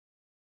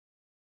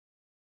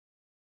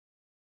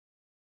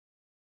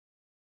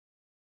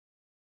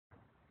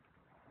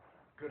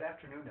Good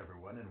afternoon,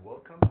 everyone, and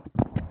welcome.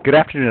 Good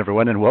afternoon,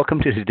 everyone, and welcome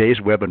to today's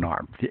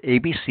webinar, The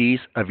ABCs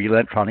of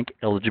Electronic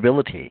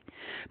Eligibility.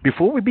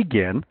 Before we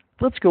begin,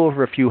 let's go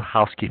over a few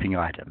housekeeping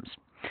items.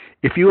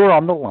 If you are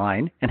on the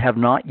line and have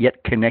not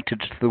yet connected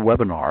to the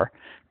webinar,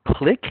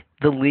 click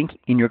the link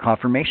in your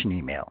confirmation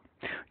email.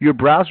 Your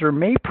browser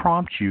may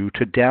prompt you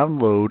to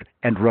download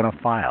and run a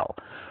file.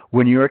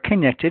 When you are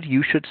connected,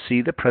 you should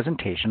see the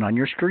presentation on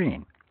your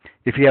screen.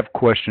 If you have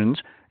questions,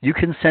 you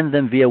can send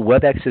them via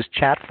WebEx's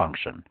chat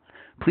function.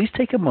 Please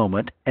take a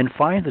moment and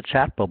find the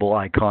chat bubble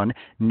icon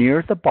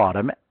near the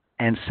bottom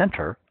and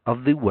center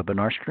of the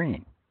webinar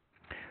screen.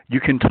 You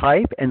can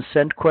type and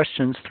send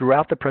questions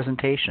throughout the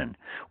presentation.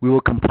 We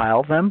will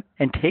compile them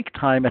and take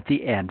time at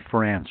the end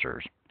for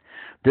answers.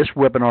 This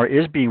webinar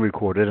is being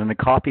recorded and a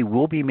copy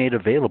will be made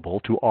available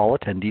to all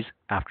attendees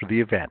after the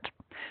event.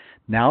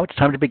 Now it's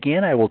time to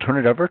begin. I will turn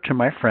it over to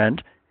my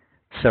friend,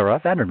 Sara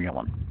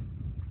Vandermolen.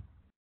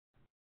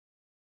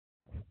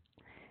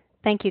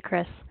 Thank you,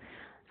 Chris.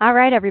 All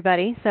right,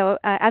 everybody. So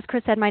as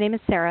Chris said, my name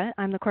is Sara.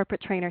 I'm the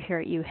corporate trainer here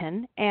at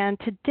UHIN. And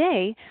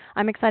today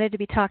I'm excited to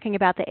be talking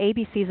about the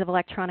ABCs of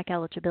electronic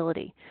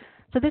eligibility.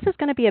 So this is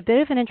going to be a bit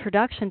of an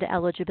introduction to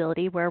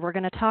eligibility where we're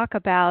going to talk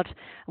about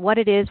what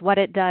it is, what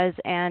it does,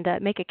 and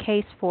make a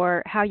case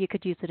for how you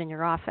could use it in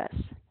your office.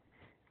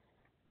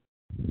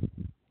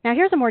 Now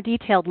here's a more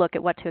detailed look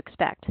at what to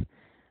expect.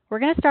 We're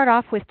going to start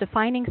off with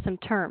defining some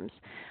terms.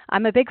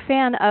 I'm a big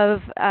fan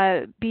of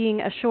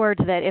being assured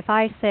that if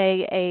I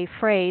say a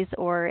phrase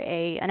or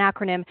an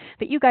acronym,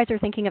 that you guys are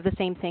thinking of the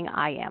same thing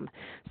I am.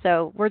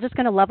 So we're just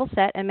going to level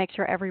set and make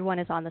sure everyone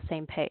is on the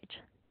same page.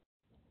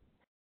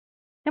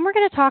 Then we're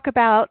going to talk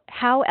about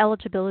how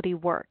eligibility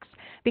works,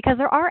 because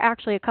there are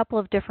actually a couple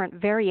of different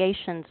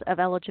variations of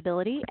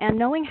eligibility, and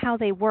knowing how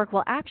they work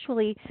will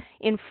actually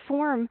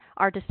inform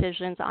our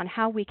decisions on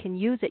how we can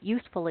use it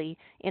usefully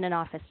in an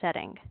office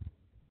setting.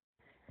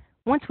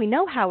 Once we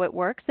know how it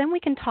works, then we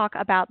can talk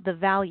about the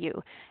value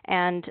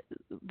and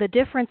the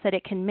difference that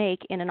it can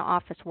make in an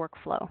office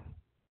workflow.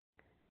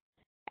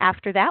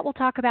 After that, we'll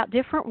talk about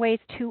different ways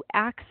to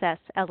access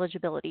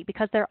eligibility,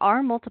 because there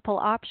are multiple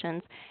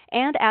options,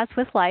 and as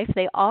with life,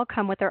 they all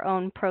come with their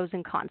own pros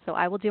and cons. So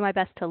I will do my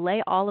best to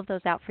lay all of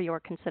those out for your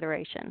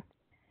consideration.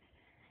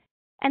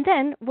 And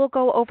then we'll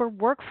go over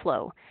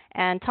workflow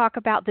and talk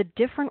about the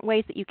different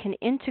ways that you can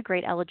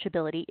integrate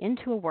eligibility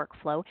into a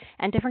workflow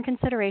and different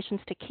considerations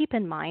to keep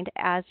in mind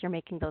as you're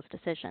making those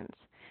decisions.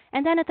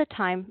 And then at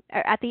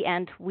the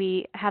end,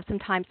 we have some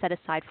time set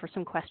aside for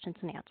some questions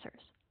and answers.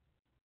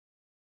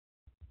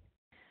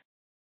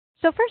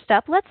 So first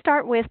up, let's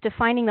start with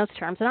defining those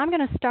terms. And I'm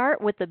going to start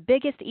with the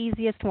biggest,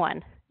 easiest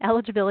one,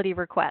 eligibility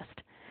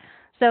request.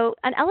 So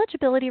an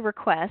eligibility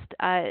request,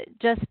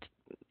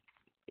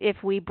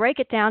 if we break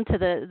it down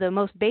to the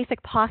most basic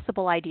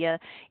possible idea,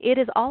 it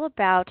is all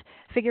about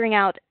figuring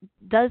out,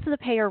 does the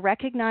payer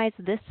recognize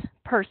this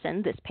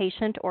person, this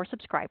patient or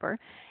subscriber?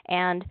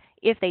 And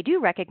if they do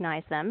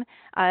recognize them,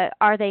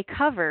 are they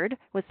covered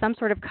with some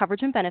sort of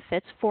coverage and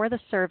benefits for the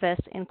service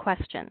in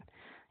question?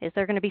 Is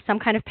there going to be some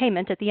kind of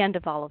payment at the end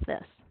of all of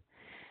this?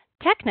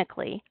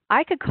 Technically,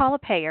 I could call a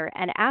payer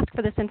and ask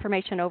for this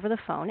information over the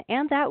phone,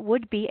 and that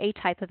would be a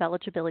type of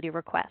eligibility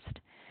request.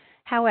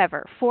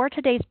 However, for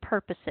today's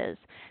purposes,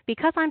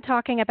 because I'm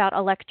talking about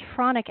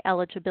electronic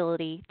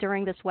eligibility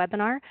during this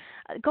webinar,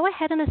 go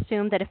ahead and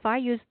assume that if I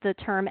use the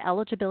term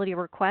eligibility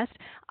request,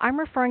 I'm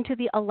referring to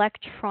the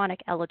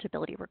electronic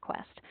eligibility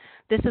request.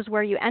 This is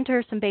where you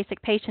enter some basic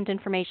patient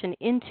information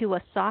into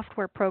a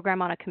software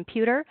program on a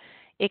computer.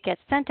 It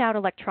gets sent out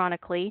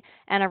electronically,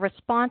 and a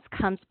response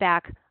comes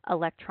back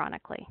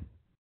electronically.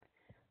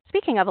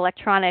 Speaking of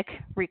electronic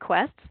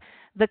requests,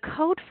 the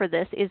code for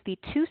this is the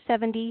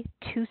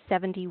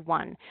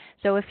 270-271.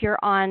 So if you're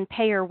on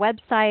payer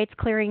websites,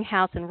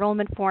 clearinghouse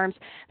enrollment forms,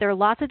 there are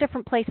lots of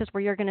different places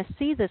where you're going to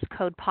see this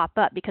code pop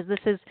up, because this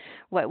is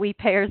what we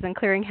payers and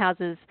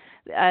clearinghouses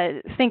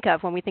think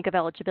of when we think of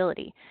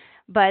eligibility.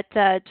 But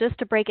just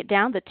to break it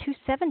down, the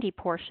 270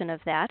 portion of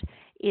that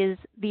is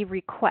the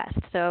request.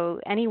 So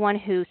anyone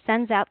who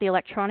sends out the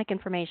electronic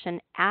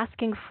information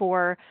asking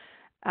for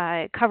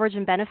coverage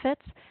and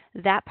benefits,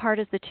 that part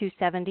is the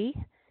 270.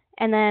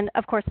 And then,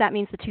 of course, that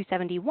means the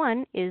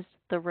 271 is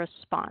the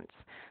response.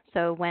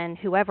 So when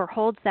whoever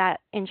holds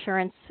that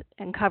insurance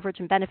and coverage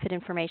and benefit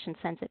information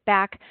sends it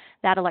back,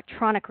 that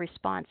electronic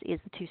response is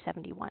the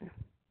 271.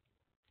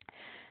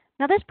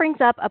 Now this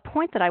brings up a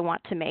point that I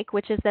want to make,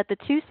 which is that the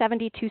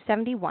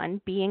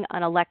 270-271, being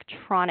an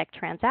electronic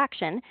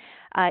transaction,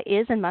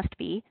 is and must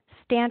be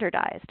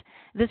standardized.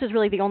 This is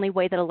really the only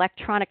way that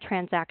electronic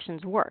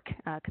transactions work,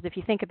 because if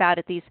you think about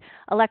it, these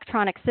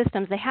electronic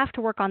systems, they have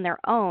to work on their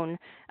own,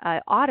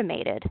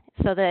 automated,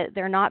 so that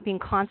they're not being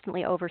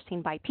constantly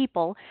overseen by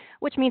people,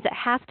 which means it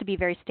has to be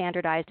very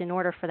standardized in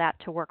order for that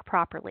to work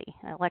properly.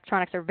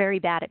 Electronics are very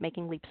bad at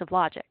making leaps of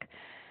logic.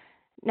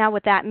 Now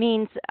what that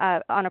means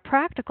on a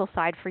practical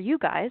side for you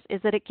guys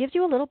is that it gives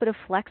you a little bit of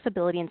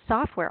flexibility in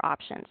software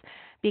options,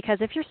 because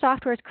if your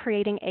software is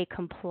creating a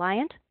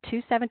compliant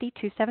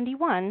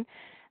 270-271,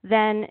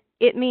 then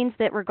it means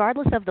that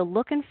regardless of the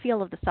look and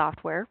feel of the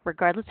software,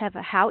 regardless of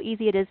how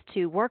easy it is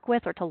to work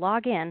with or to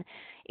log in,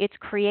 it's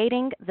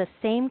creating the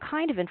same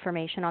kind of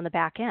information on the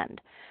back end.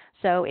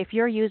 So if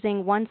you're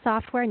using one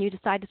software and you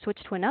decide to switch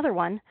to another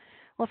one,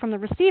 well, from the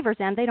receiver's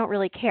end, they don't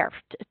really care.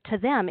 To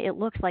them, it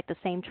looks like the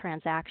same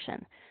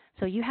transaction.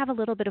 So you have a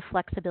little bit of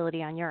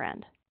flexibility on your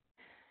end.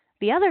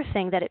 The other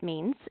thing that it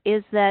means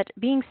is that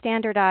being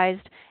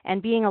standardized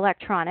and being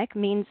electronic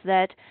means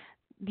that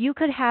you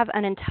could have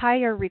an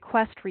entire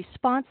request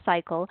response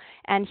cycle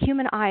and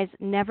human eyes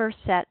never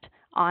set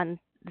on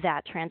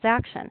that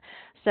transaction.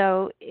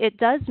 So it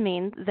does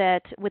mean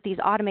that with these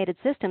automated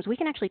systems, we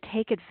can actually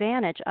take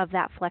advantage of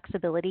that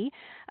flexibility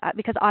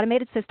because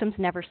automated systems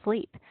never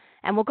sleep.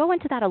 And we'll go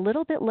into that a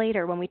little bit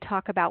later when we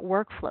talk about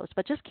workflows.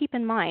 But just keep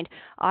in mind,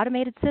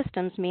 automated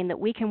systems mean that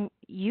we can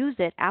use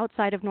it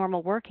outside of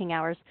normal working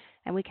hours,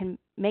 and we can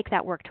make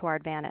that work to our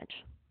advantage.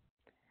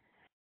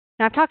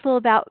 Now, I've talked a little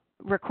about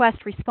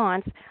request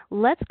response.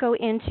 Let's go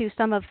into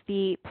some of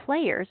the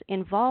players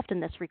involved in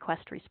this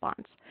request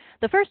response.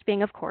 The first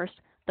being, of course,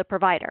 the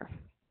provider.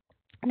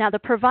 Now, the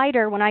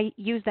provider, when I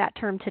use that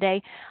term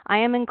today, I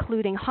am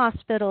including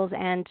hospitals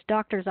and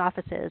doctors'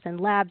 offices and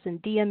labs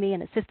and DME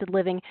and assisted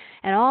living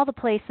and all the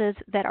places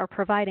that are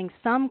providing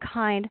some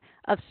kind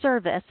of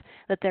service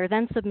that they're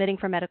then submitting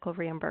for medical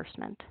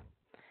reimbursement.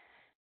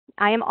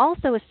 I am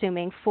also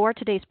assuming for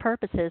today's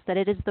purposes that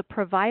it is the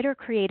provider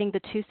creating the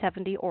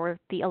 270 or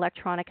the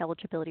electronic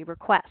eligibility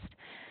request.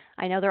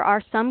 I know there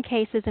are some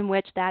cases in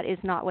which that is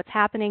not what's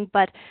happening,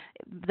 but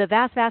the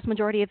vast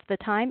majority of the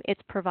time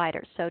it's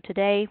providers. So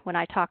today when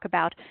I talk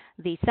about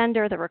the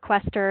sender, the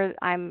requester,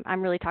 I'm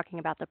really talking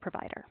about the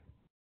provider.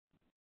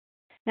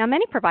 Now,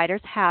 many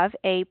providers have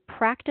a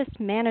practice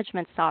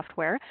management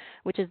software,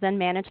 which is then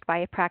managed by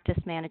a practice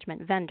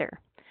management vendor.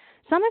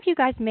 Some of you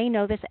guys may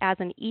know this as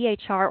an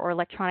EHR or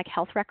electronic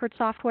health record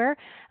software.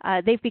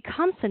 They've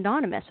become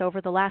synonymous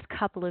over the last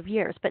couple of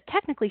years, but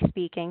technically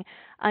speaking,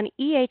 an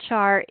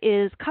EHR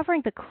is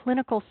covering the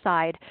clinical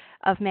side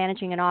of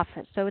managing an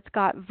office. So it's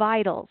got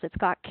vitals, it's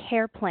got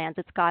care plans,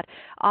 it's got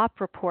op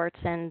reports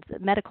and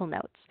medical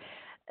notes.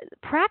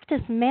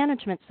 Practice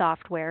management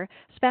software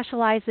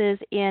specializes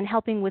in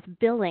helping with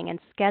billing and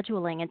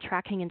scheduling and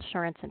tracking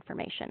insurance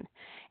information.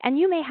 And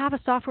you may have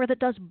a software that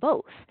does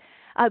both.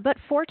 But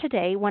for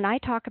today, when I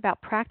talk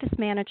about practice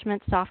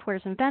management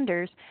softwares and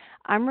vendors,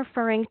 I'm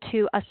referring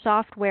to a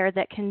software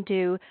that can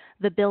do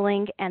the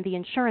billing and the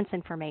insurance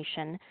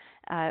information,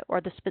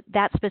 or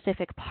that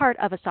specific part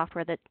of a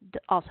software that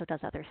also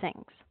does other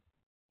things.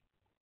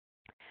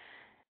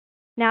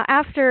 Now,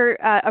 after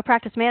a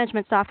practice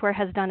management software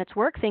has done its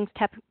work, things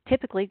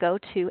typically go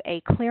to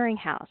a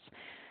clearinghouse.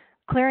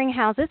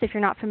 Clearinghouses, if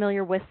you're not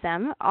familiar with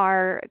them,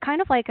 are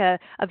kind of like a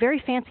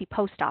very fancy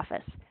post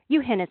office.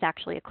 UHIN is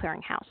actually a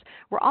clearinghouse.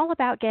 We're all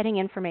about getting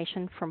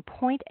information from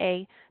point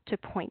A to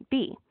point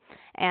B.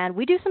 And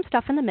we do some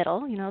stuff in the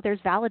middle. You know, there's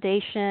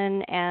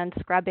validation and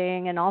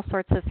scrubbing and all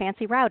sorts of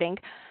fancy routing.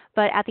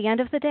 But at the end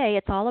of the day,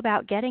 it's all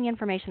about getting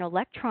information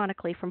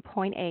electronically from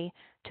point A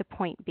to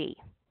point B.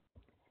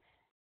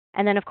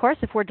 And then, of course,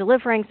 if we're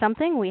delivering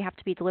something, we have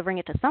to be delivering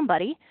it to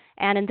somebody.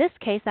 And in this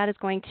case, that is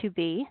going to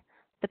be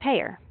the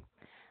payer.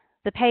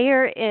 The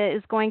payer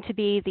is going to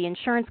be the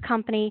insurance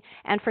company,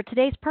 and for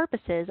today's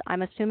purposes,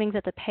 I'm assuming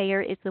that the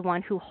payer is the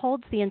one who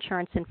holds the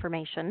insurance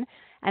information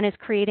and is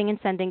creating and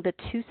sending the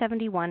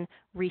 271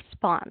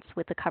 response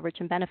with the coverage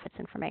and benefits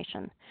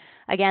information.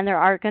 Again, there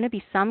are going to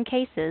be some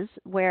cases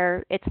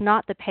where it's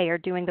not the payer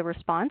doing the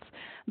response,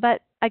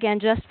 but again,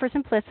 just for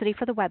simplicity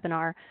for the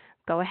webinar,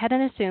 go ahead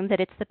and assume that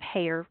it's the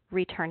payer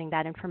returning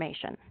that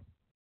information.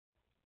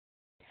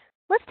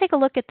 Let's take a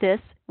look at this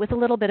with a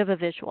little bit of a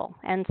visual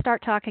and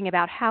start talking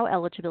about how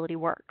eligibility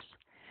works.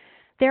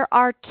 There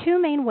are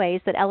two main ways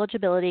that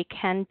eligibility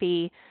can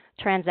be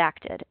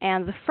transacted,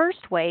 and the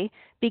first way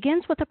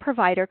begins with the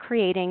provider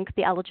creating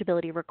the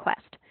eligibility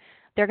request.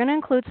 They're going to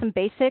include some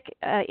basic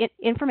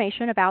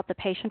information about the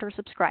patient or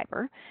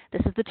subscriber.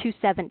 This is the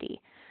 270.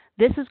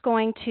 This is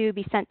going to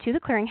be sent to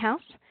the clearinghouse,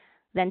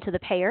 then to the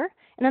payer,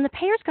 and then the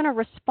payer is going to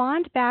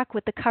respond back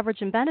with the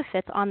coverage and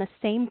benefits on the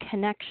same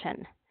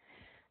connection.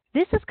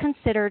 This is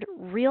considered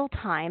real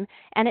time,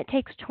 and it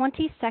takes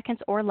 20 seconds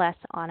or less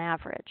on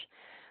average.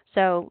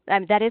 So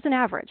that is an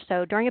average.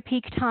 So during a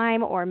peak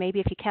time, or maybe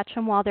if you catch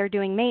them while they're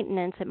doing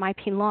maintenance, it might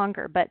be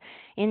longer. But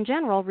in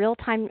general,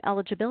 real-time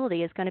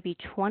eligibility is going to be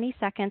 20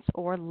 seconds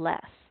or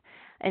less.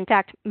 In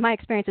fact, my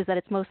experience is that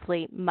it's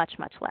mostly much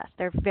less.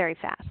 They're very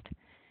fast.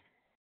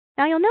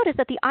 Now you'll notice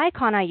that the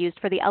icon I used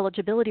for the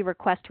eligibility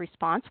request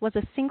response was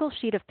a single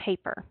sheet of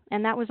paper,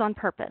 and that was on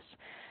purpose.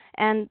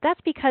 And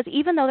that's because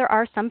even though there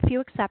are some few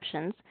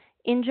exceptions,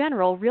 in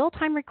general,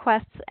 real-time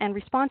requests and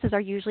responses are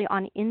usually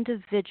on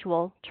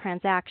individual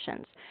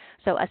transactions,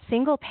 so a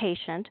single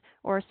patient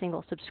or a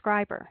single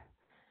subscriber.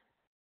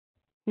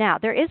 Now,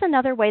 there is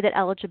another way that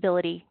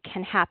eligibility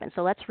can happen,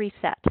 so let's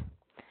reset.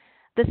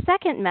 The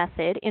second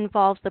method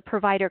involves the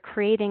provider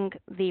creating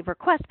the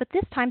request, but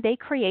this time they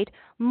create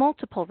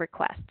multiple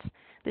requests.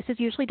 This is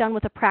usually done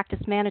with a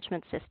practice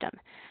management system.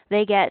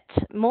 They get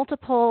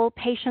multiple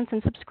patients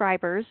and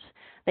subscribers.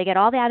 They get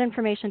all that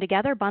information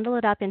together, bundle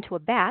it up into a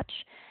batch,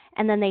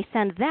 and then they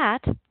send that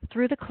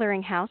through the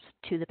clearinghouse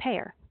to the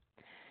payer.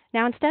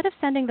 Now, instead of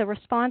sending the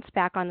response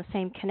back on the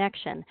same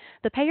connection,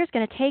 the payer is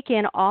going to take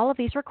in all of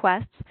these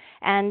requests,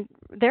 and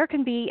there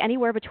can be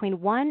anywhere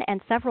between 1 and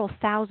several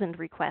thousand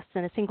requests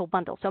in a single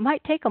bundle, so it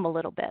might take them a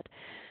little bit.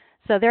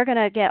 So they're going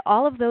to get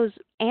all of those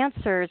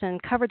answers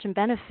and coverage and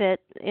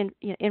benefit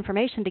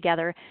information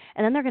together,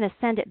 and then they're going to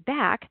send it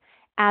back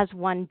as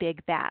one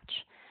big batch.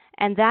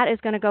 And that is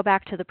going to go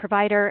back to the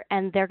provider,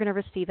 and they're going to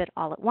receive it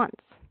all at once.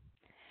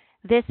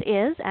 This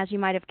is, as you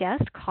might have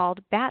guessed,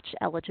 called batch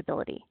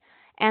eligibility.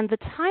 And the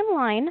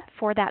timeline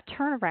for that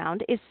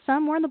turnaround is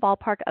somewhere in the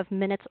ballpark of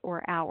minutes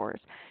or hours.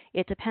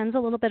 It depends a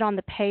little bit on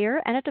the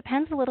payer, and it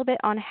depends a little bit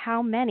on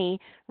how many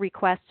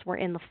requests were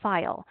in the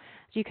file.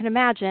 So you can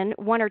imagine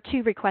 1 or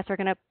 2 requests are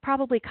going to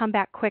probably come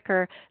back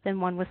quicker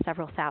than one with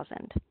several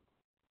thousand.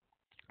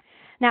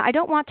 Now, I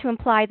don't want to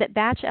imply that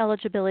batch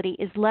eligibility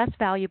is less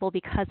valuable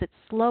because it's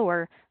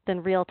slower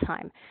than real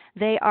time.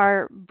 They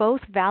are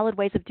both valid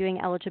ways of doing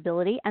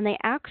eligibility, and they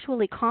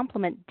actually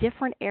complement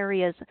different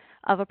areas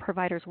of a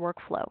provider's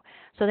workflow.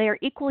 So they are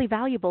equally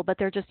valuable, but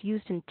they're just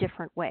used in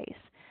different ways.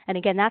 And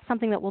again, that's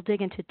something that we'll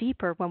dig into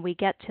deeper when we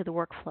get to the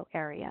workflow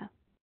area.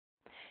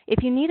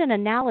 If you need an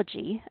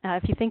analogy,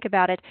 if you think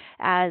about it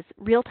as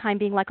real time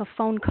being like a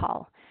phone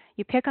call,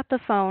 you pick up the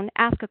phone,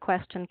 ask a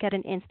question, get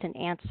an instant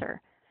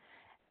answer.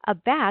 A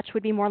batch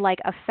would be more like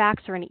a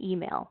fax or an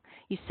email.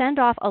 You send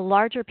off a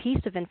larger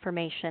piece of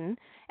information,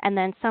 and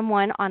then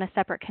someone on a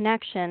separate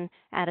connection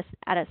at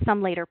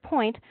some later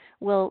point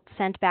will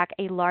send back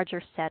a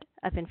larger set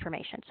of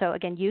information. So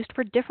again, used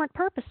for different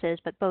purposes,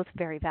 but both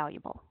very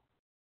valuable.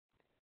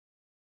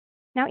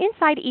 Now,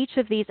 inside each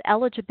of these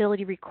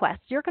eligibility requests,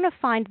 you're going to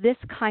find this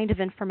kind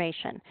of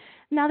information.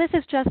 Now, this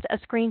is just a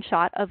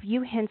screenshot of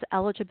UHIN's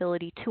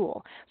eligibility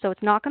tool. So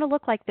it's not going to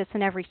look like this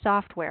in every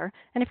software.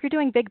 And if you're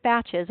doing big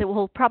batches, it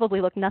will probably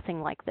look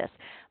nothing like this.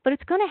 But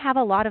it's going to have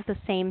a lot of the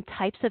same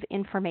types of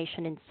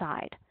information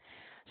inside.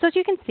 So as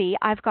you can see,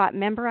 I've got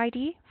member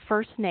ID,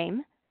 first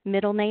name,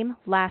 middle name,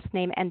 last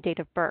name, and date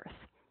of birth.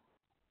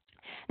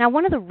 Now,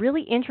 one of the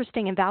really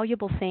interesting and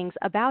valuable things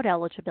about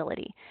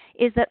eligibility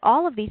is that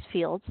all of these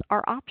fields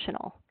are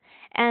optional.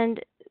 And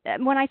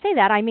when I say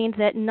that, I mean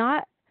that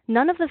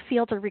none of the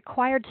fields are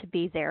required to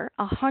be there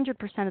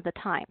 100% of the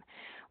time.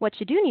 What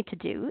you do need to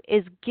do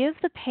is give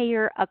the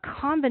payer a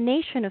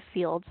combination of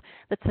fields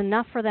that's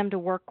enough for them to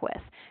work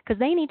with, because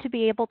they need to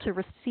be able to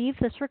receive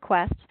this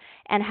request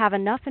and have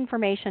enough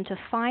information to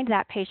find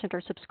that patient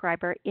or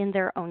subscriber in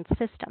their own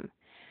system.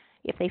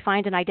 If they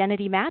find an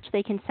identity match,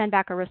 they can send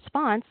back a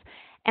response,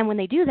 and when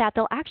they do that,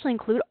 they'll actually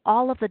include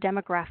all of the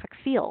demographic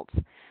fields.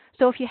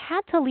 So if you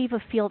had to leave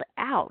a field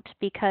out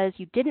because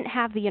you didn't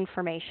have the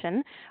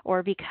information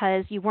or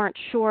because you weren't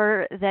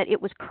sure that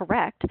it was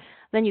correct,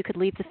 then you could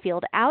leave the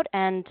field out,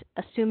 and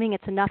assuming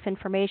it's enough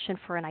information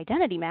for an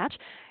identity match,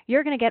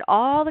 you're going to get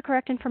all the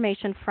correct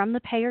information from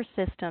the payer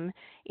system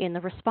in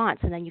the response,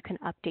 and then you can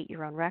update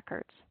your own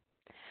records.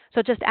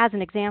 So just as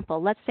an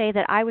example, let's say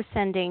that I was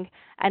sending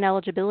an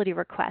eligibility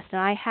request and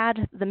I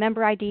had the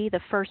member ID, the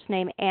first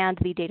name, and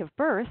the date of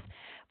birth,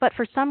 but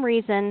for some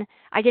reason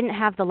I didn't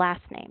have the last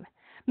name.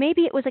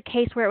 Maybe it was a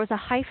case where it was a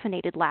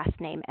hyphenated last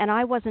name and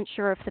I wasn't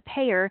sure if the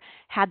payer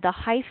had the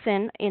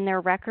hyphen in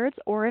their records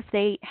or if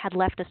they had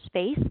left a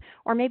space,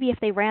 or maybe if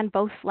they ran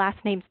both last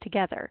names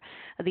together.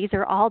 These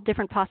are all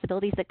different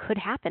possibilities that could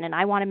happen, and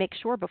I want to make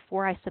sure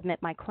before I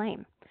submit my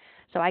claim.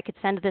 So I could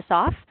send this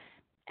off,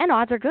 and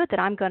odds are good that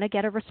I'm going to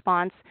get a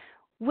response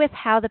with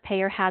how the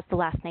payer has the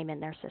last name in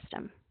their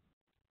system.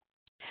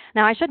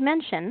 Now, I should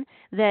mention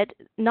that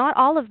not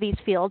all of these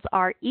fields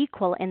are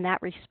equal in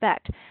that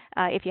respect.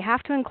 If you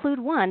have to include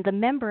one, the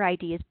member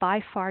ID is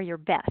by far your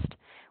best,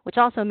 which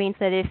also means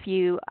that if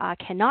you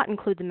cannot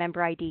include the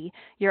member ID,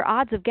 your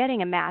odds of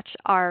getting a match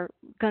are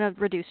going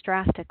to reduce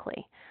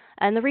drastically.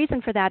 And the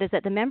reason for that is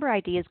that the member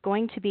ID is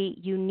going to be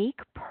unique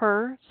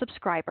per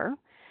subscriber,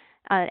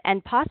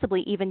 and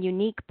possibly even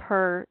unique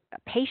per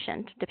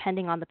patient,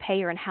 depending on the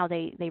payer and how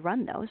they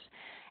run those.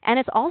 And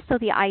it's also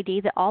the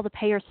ID that all the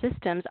payer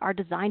systems are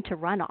designed to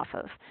run off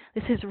of.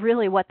 This is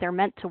really what they're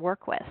meant to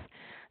work with.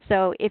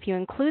 So if you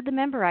include the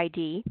member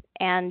ID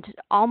and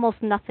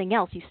almost nothing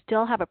else, you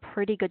still have a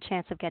pretty good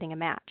chance of getting a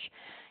match.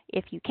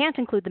 If you can't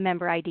include the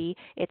member ID,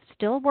 it's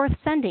still worth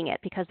sending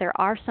it because there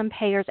are some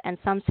payers and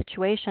some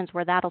situations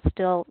where that'll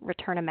still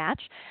return a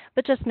match,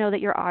 but just know that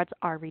your odds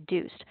are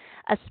reduced,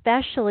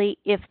 especially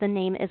if the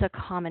name is a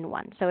common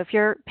one. So if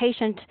your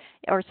patient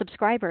or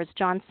subscriber is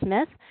John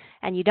Smith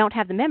and you don't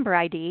have the member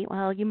ID,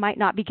 well, you might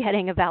not be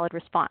getting a valid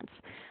response.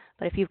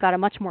 But if you've got a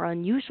much more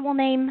unusual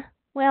name,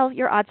 well,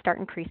 your odds start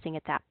increasing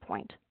at that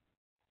point.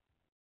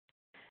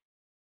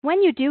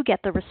 When you do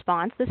get the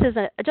response, this is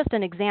just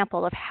an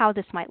example of how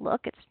this might look.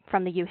 It's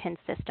from the UHIN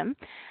system.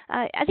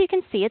 As you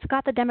can see, it's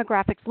got the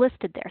demographics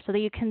listed there so that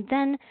you can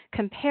then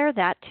compare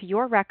that to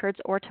your records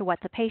or to what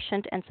the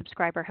patient and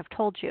subscriber have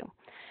told you.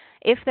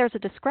 If there's a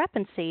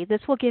discrepancy,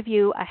 this will give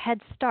you a head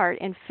start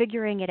in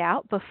figuring it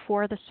out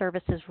before the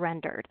service is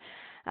rendered.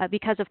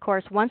 Because, of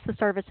course, once the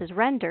service is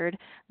rendered,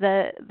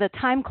 the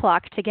time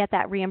clock to get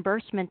that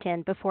reimbursement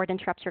in before it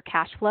interrupts your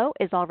cash flow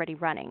is already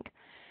running.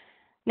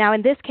 Now,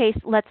 in this case,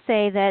 let's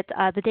say that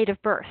the date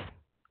of birth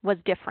was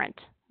different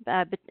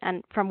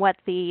and from what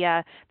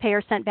the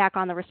payer sent back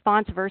on the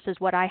response versus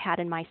what I had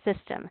in my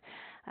system.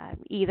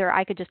 Either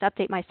I could just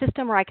update my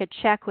system or I could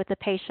check with the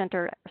patient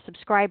or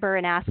subscriber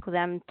and ask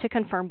them to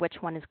confirm which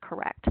one is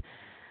correct.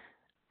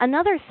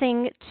 Another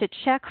thing to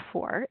check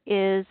for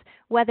is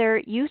whether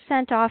you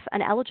sent off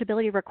an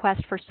eligibility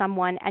request for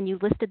someone and you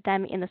listed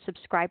them in the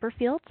subscriber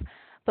fields,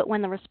 but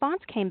when the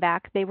response came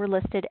back, they were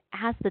listed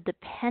as the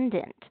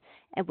dependent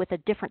and with a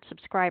different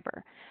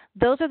subscriber.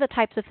 Those are the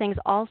types of things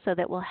also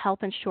that will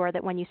help ensure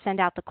that when you send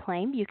out the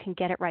claim, you can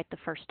get it right the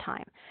first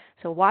time.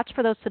 So watch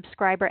for those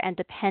subscriber and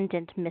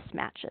dependent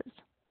mismatches.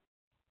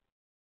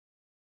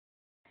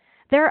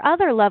 There are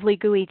other lovely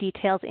GUI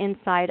details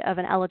inside of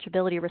an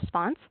eligibility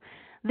response.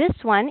 This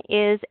one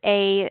is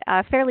a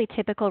fairly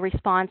typical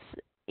response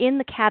in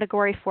the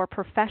category for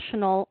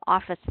professional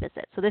office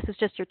visit. So this is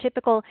just your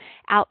typical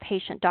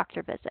outpatient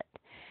doctor visit.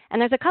 And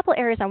there's a couple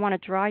areas I want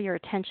to draw your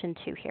attention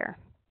to here.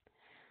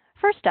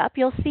 First up,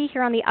 you'll see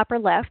here on the upper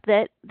left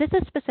that this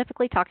is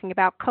specifically talking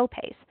about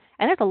copays.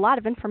 And there's a lot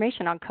of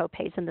information on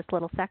copays in this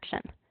little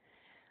section.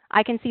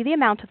 I can see the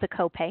amount of the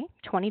copay,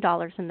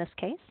 $20 in this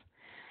case.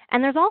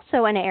 And there's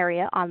also an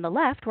area on the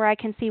left where I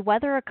can see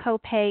whether a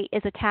copay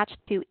is attached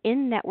to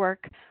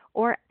in-network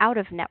or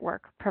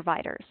out-of-network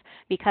providers,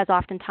 because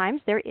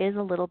oftentimes there is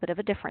a little bit of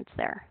a difference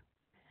there.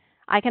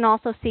 I can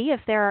also see if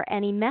there are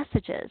any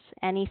messages,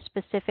 any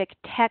specific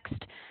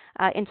text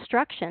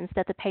instructions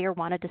that the payer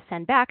wanted to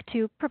send back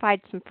to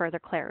provide some further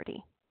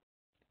clarity.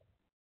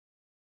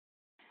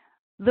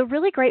 The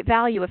really great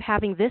value of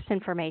having this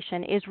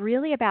information is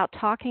really about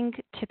talking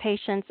to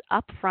patients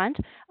up front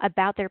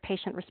about their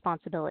patient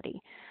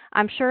responsibility.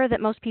 I'm sure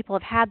that most people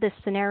have had this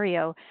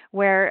scenario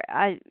where,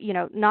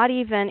 not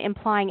even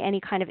implying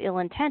any kind of ill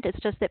intent, it's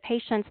just that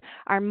patients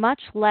are much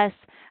less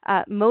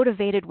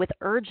motivated with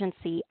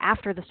urgency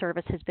after the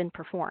service has been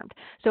performed.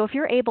 So if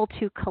you're able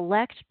to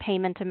collect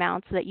payment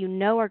amounts that you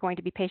know are going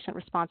to be patient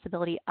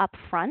responsibility up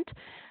front,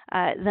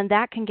 then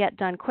that can get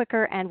done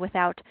quicker and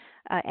without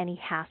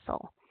any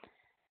hassle.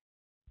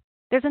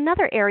 There's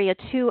another area,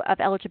 too, of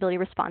eligibility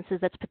responses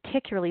that's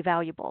particularly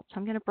valuable. So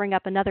I'm going to bring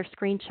up another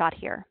screenshot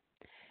here.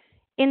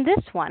 In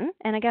this one,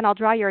 and again, I'll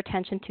draw your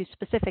attention to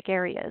specific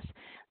areas,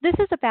 this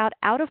is about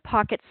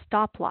out-of-pocket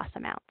stop-loss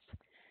amounts.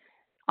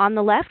 On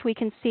the left, we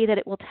can see that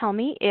it will tell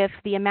me if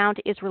the amount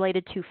is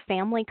related to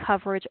family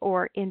coverage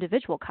or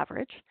individual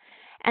coverage.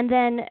 And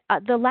then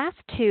the last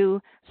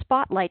two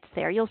spotlights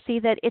there, you'll see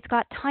that it's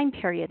got time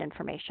period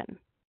information.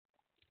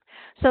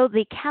 So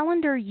the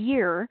calendar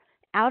year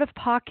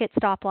out-of-pocket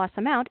stop-loss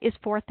amount is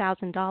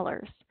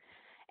 $4,000.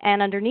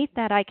 And underneath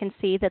that, I can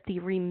see that the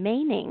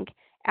remaining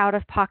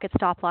out-of-pocket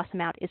stop-loss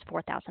amount is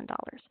 $4,000.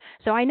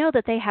 So I know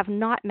that they have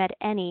not met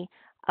any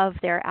of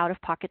their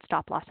out-of-pocket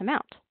stop-loss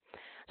amount.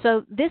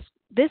 So this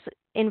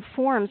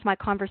informs my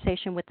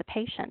conversation with the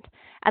patient.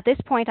 At this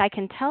point, I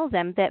can tell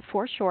them that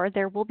for sure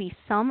there will be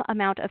some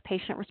amount of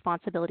patient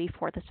responsibility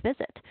for this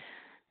visit.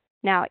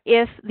 Now,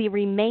 if the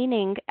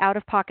remaining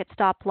out-of-pocket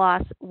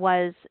stop-loss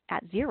was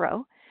at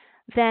zero,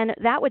 then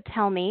that would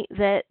tell me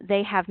that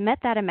they have met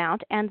that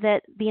amount and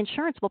that the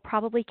insurance will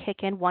probably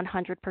kick in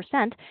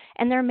 100%,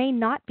 and there may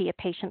not be a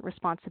patient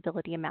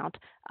responsibility amount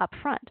up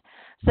front.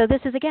 So this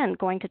is, again,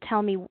 going to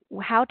tell me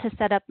how to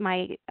set up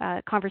my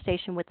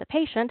conversation with the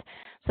patient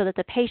so that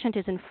the patient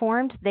is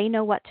informed, they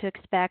know what to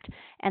expect,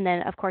 and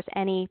then, of course,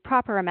 any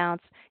proper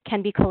amounts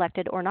can be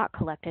collected or not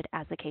collected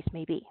as the case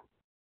may be.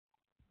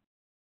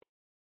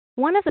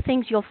 One of the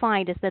things you'll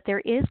find is that there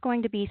is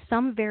going to be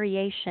some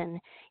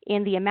variation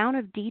in the amount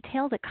of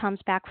detail that comes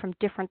back from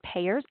different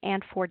payers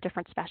and for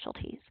different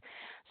specialties.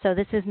 So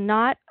this is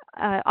not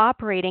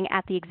operating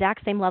at the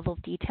exact same level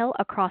of detail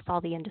across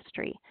all the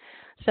industry.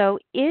 So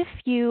if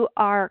you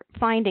are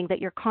finding that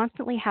you're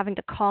constantly having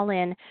to call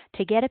in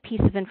to get a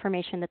piece of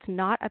information that's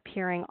not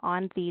appearing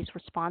on these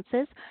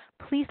responses,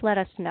 please let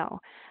us know,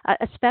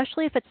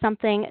 especially if it's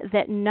something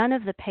that none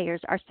of the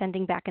payers are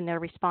sending back in their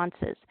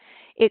responses.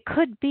 It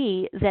could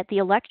be that the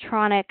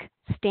electronic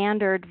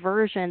standard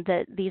version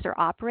that these are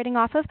operating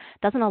off of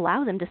doesn't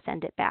allow them to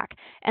send it back,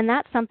 and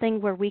that's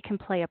something where we can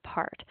play a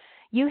part.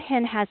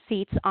 UHIN has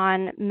seats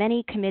on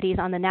many committees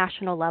on the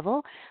national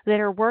level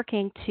that are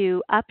working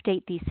to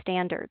update these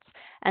standards.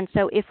 And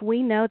so if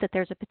we know that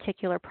there's a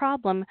particular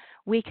problem,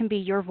 we can be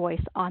your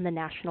voice on the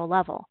national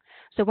level.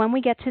 So when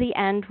we get to the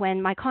end,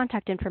 when my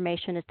contact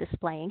information is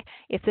displaying,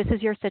 if this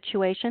is your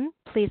situation,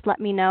 please let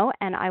me know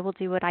and I will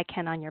do what I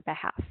can on your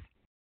behalf.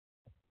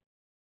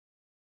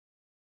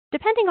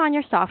 Depending on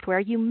your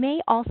software, you may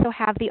also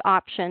have the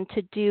option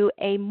to do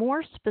a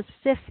more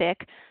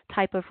specific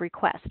type of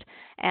request.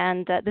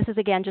 And this is,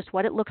 again, just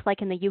what it looks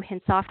like in the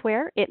UHIN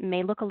software. It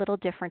may look a little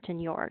different in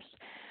yours.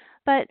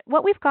 But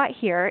what we've got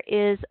here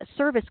is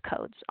service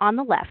codes on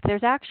the left.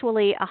 There's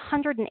actually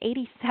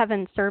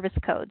 187 service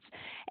codes,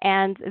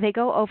 and they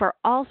go over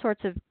all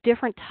sorts of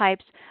different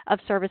types of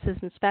services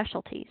and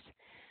specialties.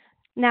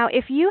 Now,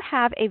 if you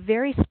have a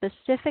very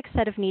specific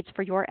set of needs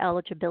for your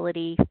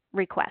eligibility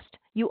request,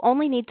 you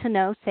only need to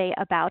know, say,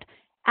 about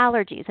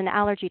allergies and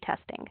allergy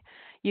testing.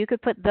 You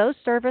could put those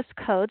service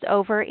codes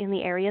over in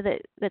the area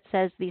that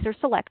says these are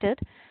selected,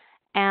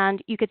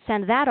 and you could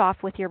send that off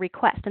with your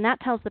request. And that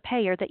tells the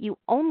payer that you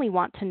only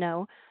want to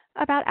know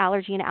about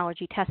allergy and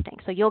allergy testing.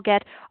 So you'll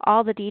get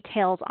all the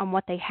details on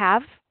what they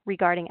have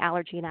regarding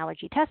allergy and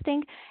allergy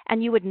testing,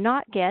 and you would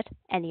not get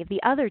any of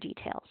the other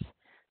details.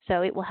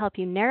 So it will help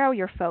you narrow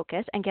your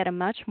focus and get a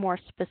much more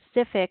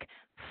specific,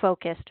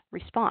 focused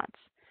response.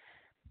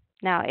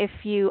 Now, if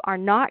you are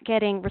not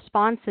getting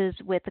responses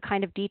with the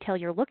kind of detail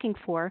you're looking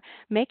for,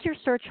 make your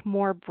search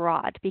more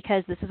broad,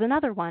 because this is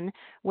another one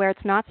where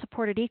it's not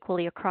supported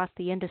equally across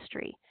the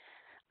industry.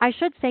 I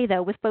should say,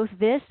 though, with both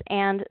this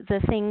and the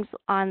things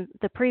on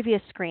the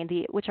previous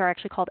screen, which are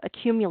actually called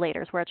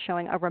accumulators, where it's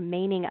showing a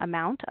remaining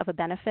amount of a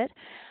benefit,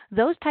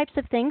 those types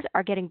of things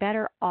are getting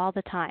better all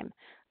the time.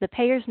 The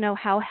payers know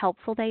how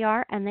helpful they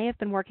are, and they have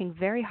been working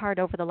very hard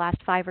over the last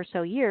 5 or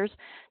so years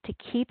to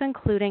keep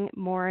including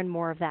more and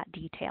more of that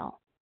detail.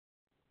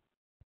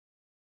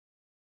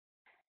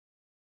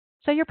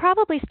 So you're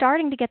probably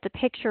starting to get the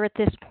picture at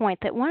this point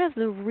that one of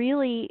the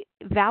really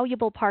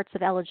valuable parts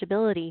of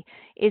eligibility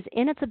is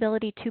in its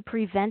ability to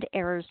prevent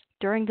errors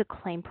during the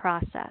claim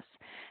process.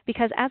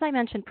 Because as I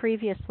mentioned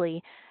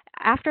previously,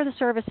 after the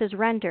service is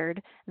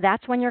rendered,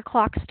 that's when your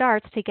clock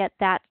starts to get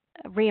that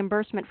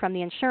reimbursement from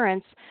the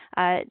insurance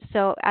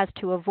so as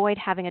to avoid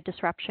having a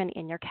disruption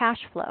in your cash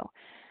flow.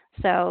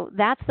 So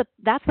that's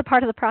the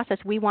part of the process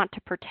we want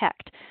to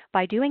protect.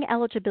 By doing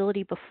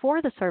eligibility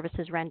before the service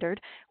is rendered,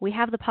 we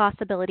have the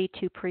possibility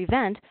to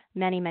prevent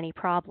many, many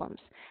problems.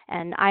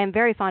 And I am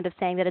very fond of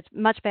saying that it's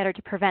much better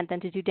to prevent than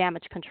to do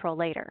damage control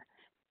later.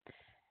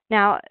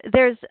 Now,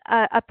 there's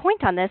a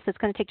point on this that's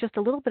going to take just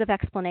a little bit of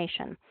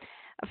explanation.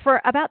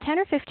 For about 10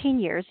 or 15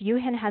 years,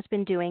 UHIN has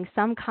been doing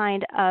some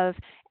kind of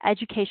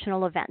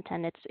educational event,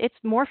 and it's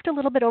morphed a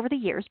little bit over the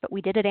years, but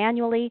we did it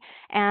annually,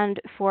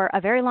 and for a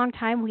very long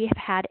time we have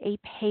had a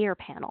payer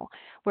panel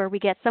where we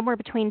get somewhere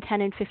between 10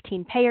 and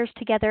 15 payers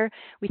together.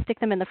 We stick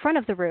them in the front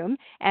of the room,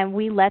 and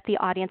we let the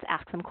audience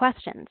ask them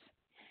questions.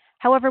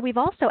 However, we've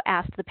also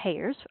asked the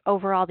payers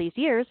over all these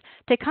years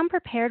to come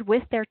prepared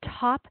with their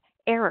top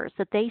errors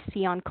that they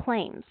see on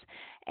claims,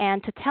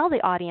 and to tell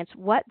the audience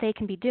what they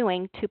can be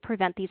doing to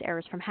prevent these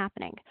errors from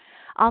happening.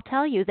 I'll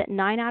tell you that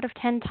 9 out of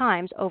 10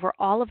 times over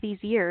all of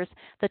these years,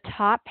 the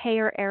top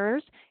payer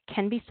errors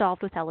can be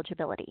solved with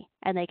eligibility,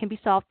 and they can be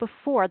solved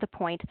before the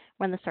point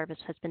when the service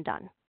has been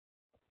done.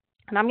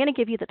 And I'm going to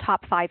give you the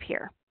top 5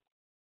 here.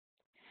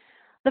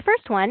 The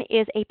first one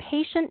is a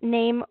patient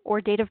name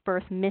or date of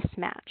birth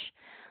mismatch.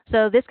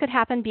 So this could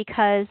happen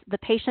because the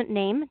patient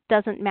name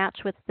doesn't match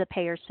with the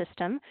payer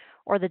system,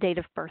 or the date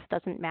of birth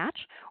doesn't match,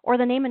 or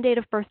the name and date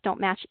of birth don't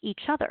match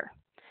each other.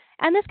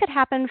 And this could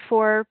happen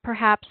for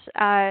perhaps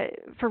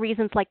for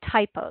reasons like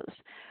typos,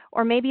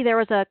 or maybe there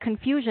was a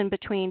confusion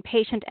between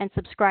patient and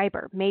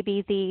subscriber.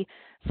 Maybe the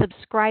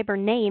subscriber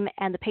name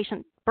and the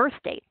patient birth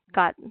date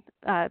got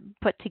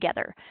put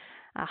together.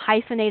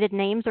 Hyphenated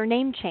names or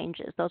name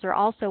changes. Those are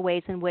also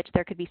ways in which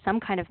there could be some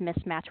kind of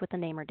mismatch with the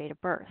name or date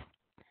of birth.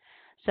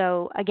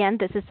 So again,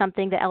 this is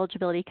something that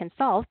eligibility can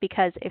solve,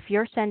 because if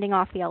you're sending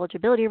off the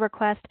eligibility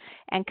request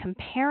and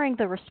comparing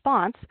the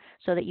response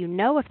so that you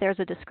know if there's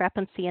a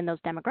discrepancy in those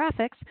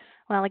demographics,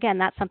 well, again,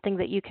 that's something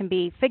that you can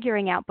be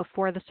figuring out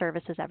before the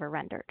service is ever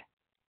rendered.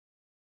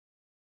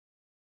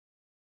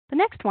 The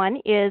next one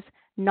is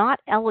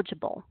not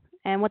eligible.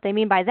 And what they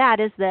mean by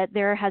that is that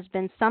there has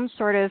been some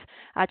sort of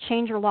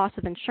change or loss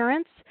of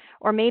insurance,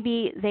 or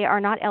maybe they are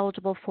not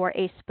eligible for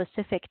a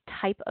specific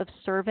type of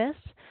service.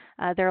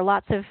 There are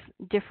lots of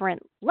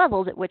different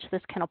levels at which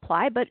this can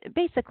apply, but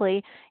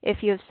basically, if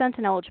you have sent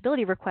an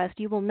eligibility request,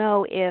 you will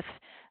know if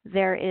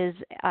there is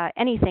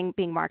anything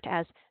being marked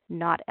as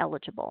not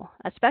eligible,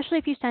 especially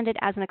if you send it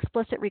as an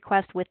explicit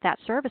request with that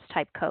service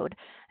type code.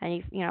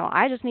 And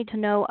I just need to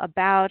know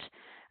about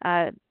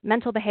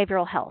mental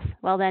behavioral health.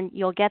 Well, then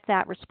you'll get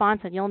that response,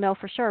 and you'll know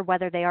for sure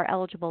whether they are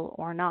eligible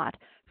or not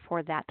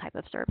for that type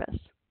of service.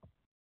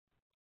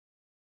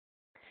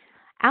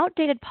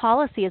 Outdated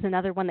policy is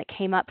another one that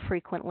came up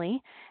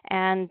frequently,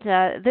 and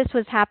this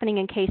was happening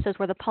in cases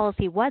where the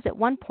policy was at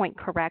one point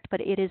correct, but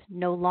it is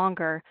no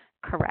longer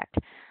correct.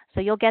 So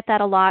you'll get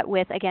that a lot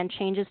with, again,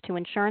 changes to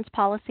insurance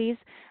policies,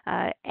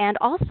 and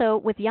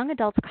also with young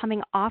adults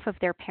coming off of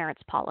their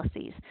parents'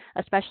 policies,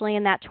 especially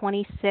in that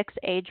 26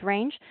 age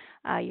range.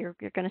 You're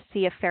going to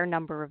see a fair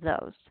number of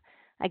those.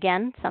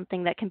 Again,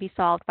 something that can be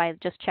solved by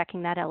just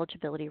checking that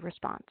eligibility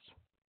response.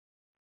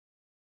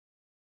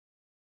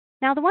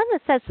 Now, the one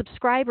that says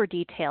subscriber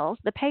details,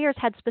 the payers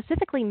had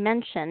specifically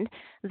mentioned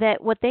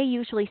that what they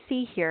usually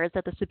see here is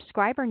that the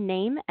subscriber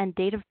name and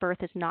date of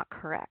birth is not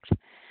correct.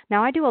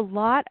 Now, I do a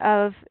lot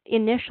of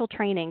initial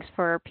trainings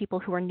for people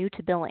who are new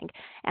to billing,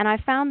 and I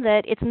found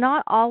that it's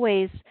not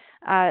always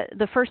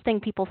the first thing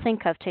people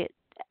think of to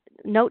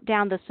note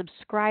down the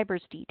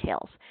subscriber's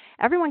details.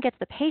 Everyone gets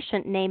the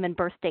patient name and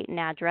birth date and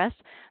address,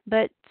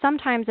 but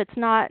sometimes it's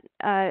not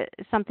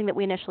something that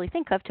we initially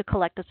think of to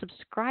collect a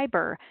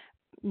subscriber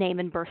name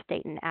and birth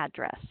date and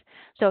address.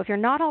 So if you're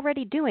not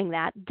already doing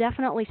that,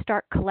 definitely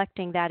start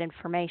collecting that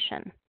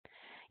information.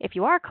 If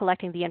you are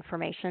collecting the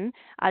information,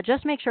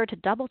 just make sure to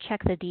double check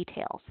the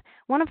details.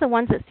 One of the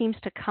ones that seems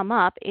to come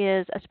up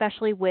is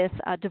especially with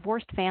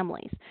divorced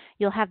families.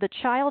 You'll have the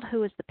child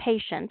who is the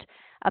patient,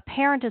 a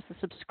parent is the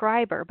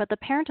subscriber, but the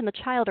parent and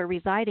the child are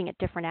residing at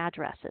different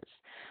addresses.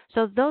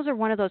 So those are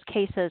one of those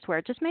cases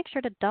where just make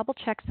sure to double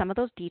check some of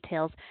those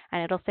details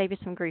and it'll save you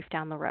some grief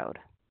down the road.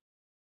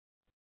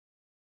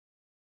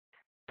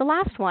 The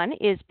last one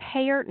is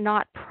payer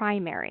not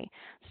primary.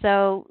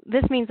 So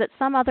this means that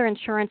some other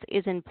insurance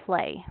is in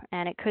play,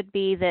 and it could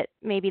be that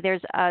maybe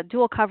there's a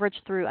dual coverage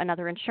through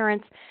another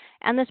insurance,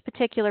 and this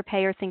particular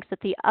payer thinks that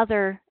the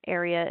other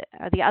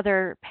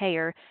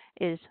payer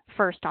is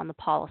first on the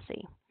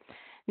policy.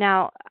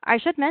 Now, I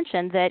should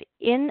mention that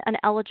in an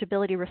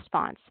eligibility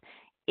response,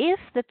 if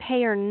the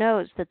payer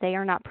knows that they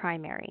are not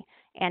primary,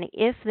 and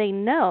if they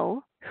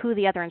know who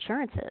the other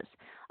insurance is,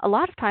 a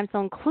lot of times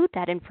they'll include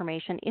that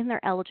information in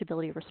their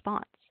eligibility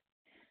response.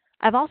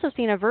 I've also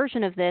seen a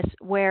version of this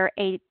where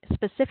a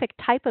specific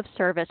type of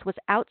service was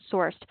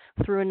outsourced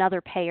through another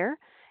payer,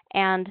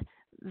 and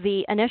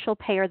the initial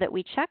payer that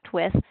we checked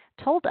with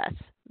told us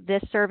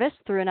this service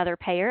through another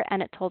payer,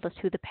 and it told us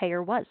who the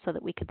payer was so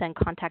that we could then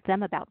contact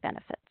them about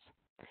benefits.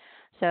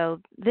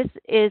 So this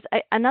is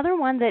another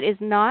one that is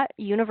not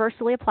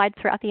universally applied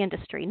throughout the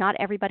industry. Not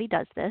everybody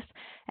does this,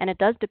 and it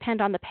does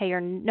depend on the payer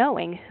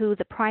knowing who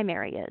the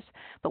primary is.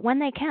 But when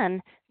they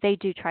can, they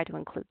do try to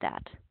include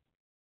that.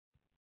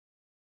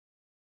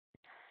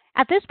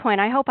 At this point,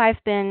 I hope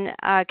I've been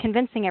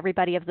convincing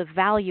everybody of the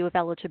value of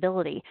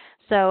eligibility.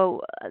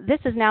 So this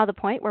is now the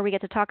point where we get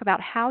to talk about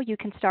how you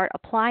can start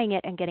applying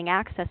it and getting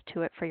access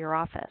to it for your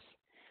office.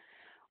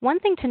 One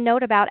thing to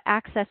note about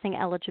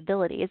accessing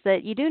eligibility is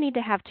that you do need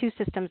to have two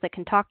systems that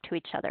can talk to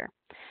each other.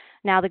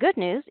 Now, the good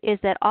news is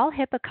that all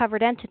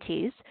HIPAA-covered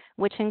entities,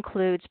 which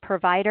includes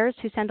providers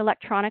who send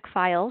electronic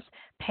files,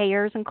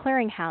 payers, and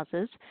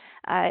clearinghouses,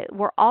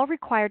 were all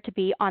required to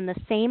be on the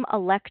same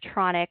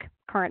electronic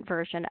current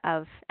version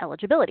of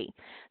eligibility.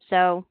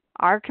 So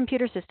our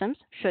computer systems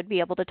should be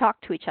able to talk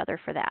to each other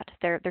for that.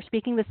 They're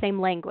speaking the same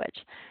language.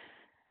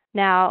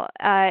 Now,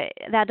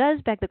 that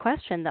does beg the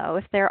question, though,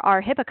 if there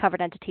are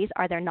HIPAA-covered entities,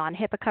 are there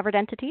non-HIPAA-covered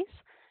entities?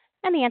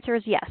 And the answer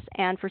is yes.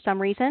 And for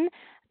some reason,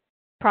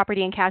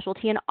 property and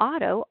casualty and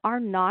auto are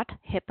not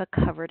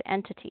HIPAA-covered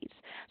entities.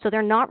 So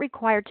they're not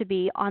required to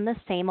be on the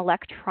same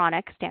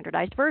electronic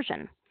standardized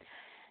version.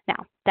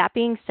 Now, that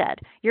being said,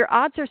 your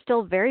odds are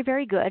still very,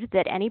 very good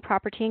that any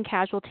property and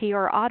casualty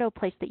or auto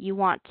place that you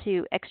want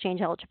to exchange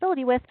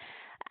eligibility with,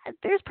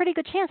 there's a pretty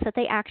good chance that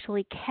they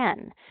actually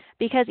can,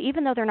 because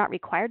even though they're not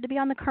required to be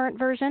on the current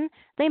version,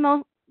 they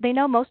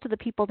know most of the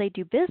people they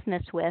do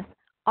business with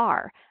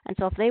are. And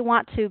so if they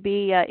want to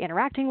be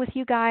interacting with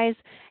you guys,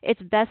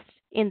 it's best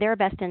in their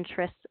best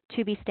interests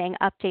to be staying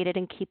updated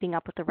and keeping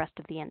up with the rest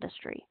of the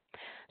industry.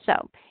 So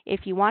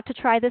if you want to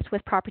try this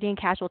with property and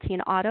casualty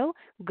and auto,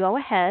 go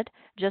ahead.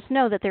 Just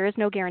know that there is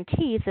no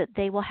guarantee that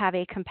they will have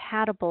a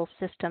compatible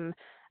system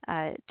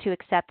to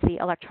accept the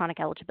electronic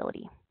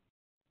eligibility.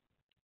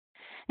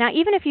 Now,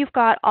 even if you've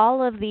got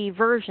all of the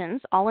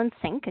versions all in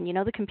sync and you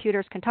know the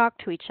computers can talk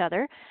to each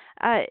other,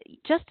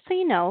 just so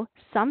you know,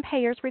 some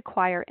payers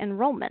require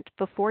enrollment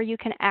before you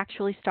can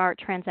actually start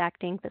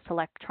transacting this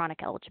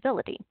electronic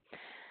eligibility.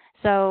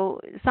 So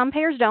some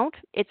payers don't.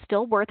 It's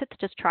still worth it to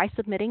just try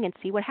submitting and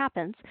see what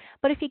happens.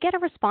 But if you get a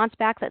response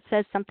back that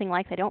says something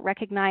like they don't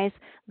recognize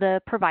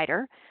the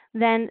provider,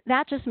 then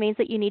that just means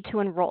that you need to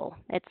enroll.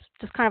 It's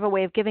just kind of a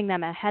way of giving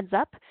them a heads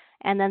up,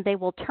 and then they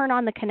will turn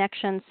on the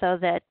connection so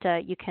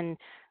that you can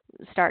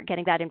start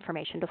getting that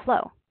information to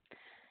flow.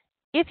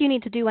 If you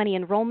need to do any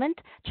enrollment,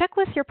 check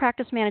with your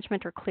practice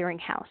management or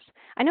clearinghouse.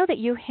 I know that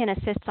UHIN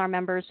assists our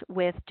members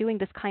with doing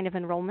this kind of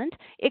enrollment.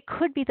 It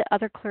could be that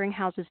other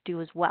clearinghouses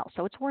do as well,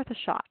 so it's worth a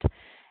shot.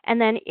 And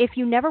then if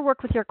you never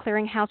work with your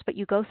clearinghouse but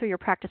you go through your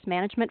practice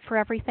management for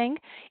everything,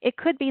 it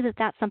could be that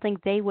that's something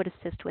they would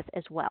assist with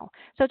as well.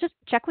 So just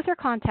check with your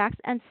contacts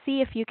and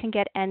see if you can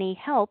get any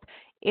help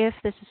if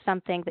this is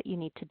something that you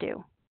need to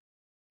do.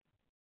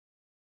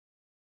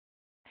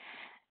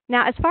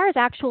 Now, as far as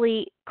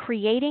actually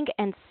creating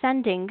and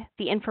sending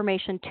the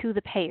information to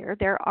the payer,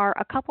 there are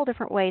a couple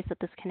different ways that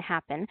this can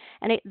happen,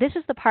 and this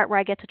is the part where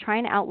I get to try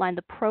and outline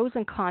the pros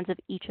and cons of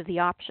each of the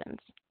options.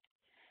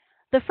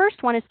 The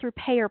first one is through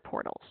payer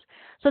portals.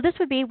 So this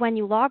would be when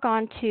you log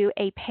on to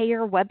a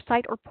payer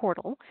website or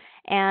portal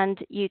and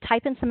you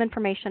type in some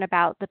information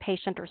about the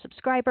patient or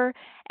subscriber,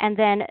 and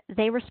then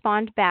they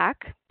respond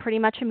back pretty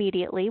much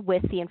immediately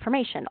with the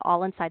information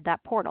all inside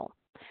that portal.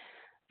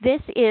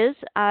 This is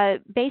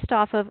based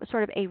off of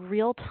sort of a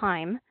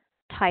real-time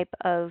type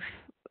of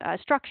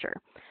structure.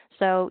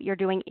 So you're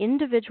doing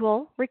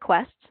individual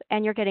requests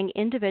and you're getting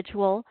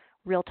individual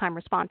real-time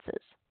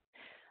responses.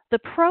 The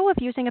pro of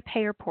using a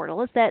payer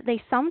portal is that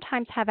they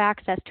sometimes have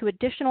access to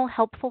additional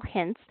helpful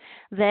hints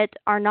that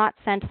are not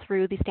sent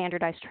through the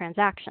standardized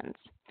transactions.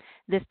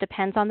 This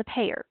depends on the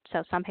payer.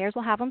 So some payers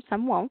will have them,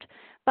 some won't,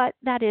 but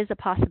that is a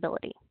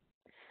possibility.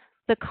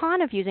 The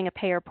con of using a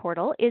payer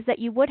portal is that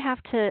you would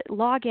have to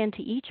log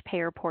into each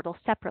payer portal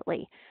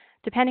separately.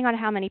 Depending on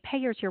how many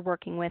payers you're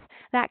working with,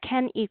 that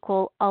can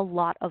equal a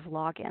lot of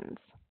logins.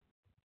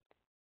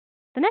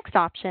 The next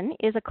option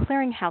is a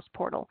clearinghouse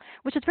portal,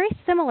 which is very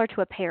similar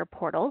to a payer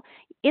portal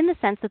in the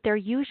sense that they're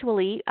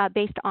usually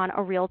based on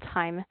a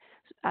real-time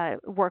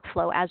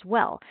workflow as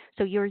well.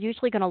 So you're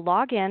usually going to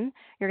log in,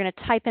 you're going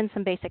to type in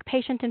some basic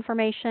patient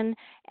information,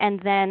 and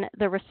then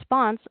the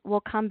response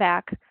will come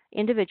back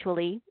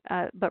individually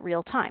but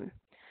real-time.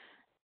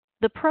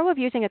 The pro of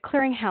using a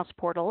clearinghouse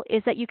portal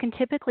is that you can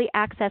typically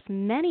access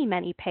many,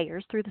 many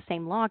payers through the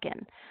same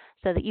login,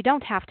 so that you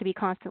don't have to be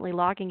constantly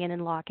logging in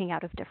and logging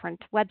out of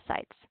different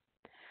websites.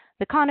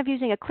 The con of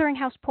using a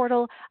clearinghouse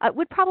portal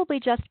would probably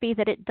just be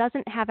that it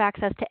doesn't have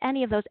access to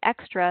any of those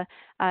extra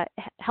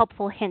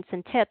helpful hints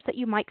and tips that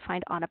you might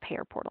find on a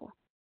payer portal.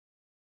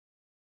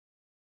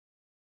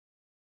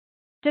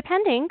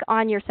 Depending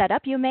on your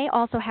setup, you may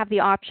also have the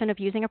option of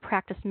using a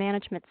practice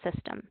management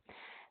system.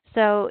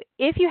 So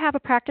if you have a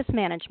practice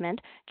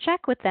management,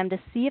 check with them to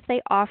see if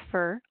they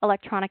offer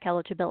electronic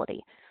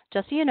eligibility.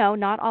 Just so you know,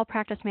 not all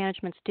practice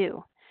managements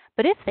do.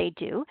 But if they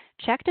do,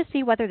 check to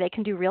see whether they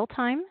can do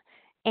real-time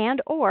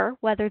and or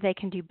whether they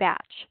can do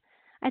batch.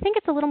 I think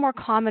it's a little more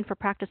common for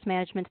practice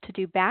managements to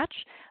do batch,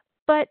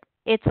 but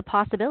it's a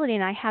possibility,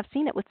 and I have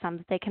seen it with some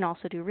that they can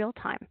also do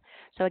real-time.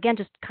 So again,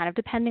 just kind of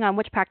depending on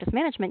which practice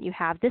management you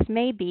have, this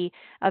may be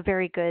a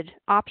very good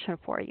option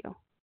for you.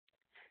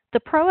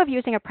 The pro of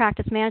using a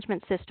practice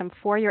management system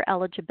for your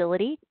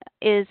eligibility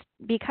is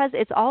because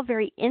it's all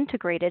very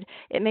integrated,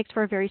 it makes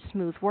for a very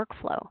smooth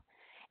workflow.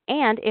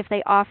 And if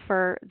they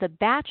offer the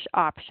batch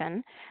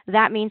option,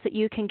 that means that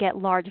you can get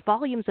large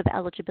volumes of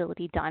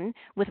eligibility done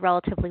with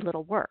relatively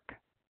little work.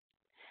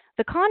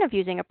 The con of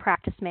using a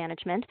practice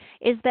management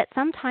is that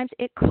sometimes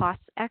it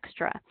costs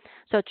extra.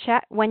 So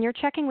when you're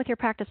checking with your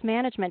practice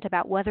management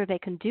about whether they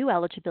can do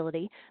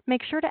eligibility,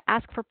 make sure to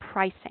ask for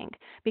pricing,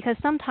 because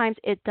sometimes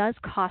it does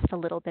cost a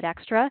little bit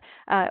extra,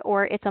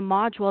 or it's a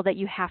module that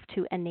you have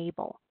to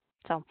enable.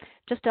 So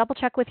just double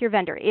check with your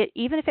vendor.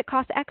 Even if it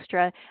costs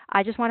extra,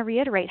 I just want to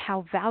reiterate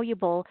how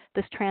valuable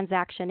this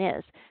transaction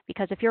is,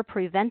 because if you're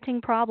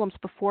preventing problems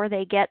before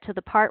they get to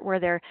the part where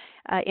they're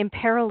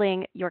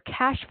imperiling your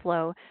cash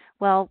flow,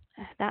 well,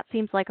 that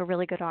seems like a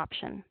really good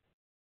option.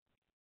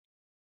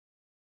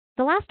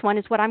 The last one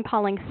is what I'm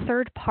calling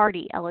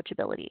third-party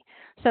eligibility.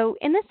 So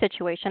in this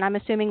situation, I'm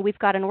assuming we've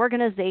got an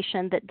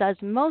organization that does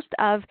most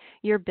of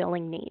your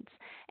billing needs.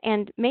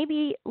 And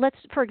maybe let's,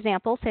 for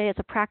example, say it's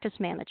a practice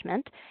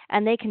management,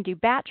 and they can do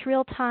batch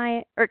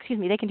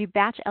they can do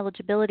batch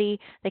eligibility,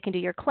 they can do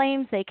your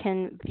claims, they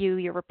can view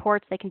your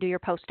reports, they can do your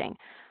posting.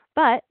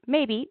 But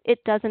maybe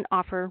it doesn't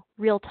offer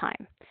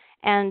real-time.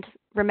 And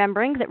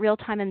remembering that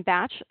real-time and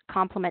batch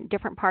complement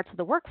different parts of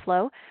the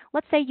workflow,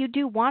 let's say you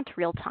do want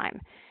real-time,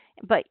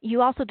 but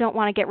you also don't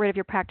want to get rid of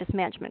your practice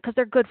management because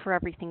they're good for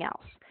everything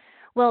else.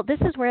 Well, this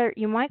is where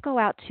you might go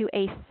out to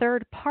a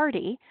third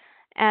party,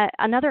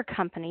 another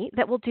company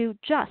that will do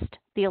just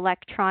the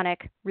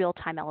electronic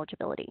real-time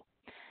eligibility.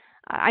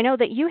 I know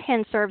that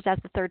UHIN serves as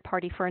the third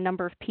party for a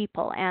number of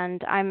people,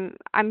 and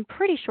I'm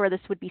pretty sure this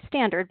would be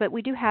standard, but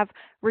we do have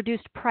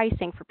reduced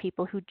pricing for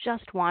people who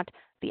just want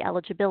the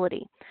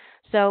eligibility.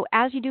 So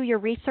as you do your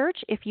research,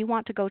 if you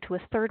want to go to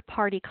a third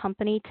party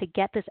company to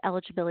get this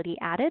eligibility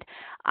added,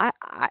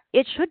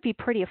 it should be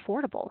pretty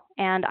affordable,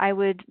 and I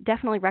would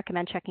definitely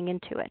recommend checking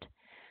into it.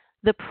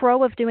 The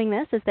pro of doing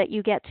this is that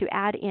you get to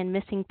add in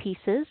missing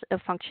pieces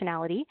of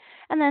functionality.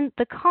 And then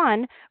the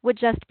con would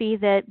just be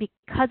that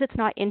because it's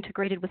not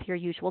integrated with your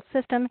usual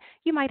system,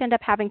 you might end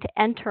up having to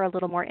enter a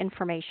little more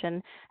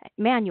information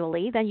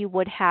manually than you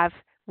would have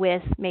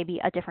with maybe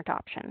a different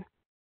option.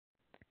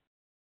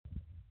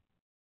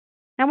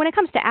 Now, when it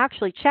comes to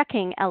actually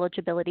checking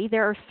eligibility,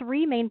 there are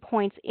three main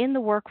points in the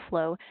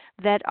workflow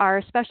that are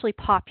especially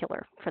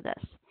popular for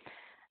this.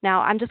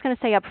 Now, I'm just going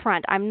to say up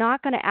front, I'm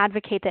not going to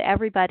advocate that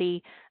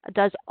everybody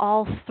does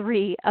all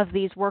three of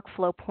these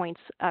workflow points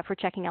for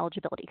checking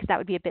eligibility, because that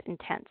would be a bit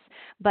intense.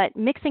 But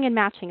mixing and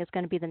matching is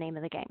going to be the name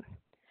of the game.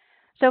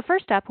 So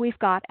first up, we've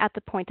got at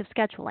the point of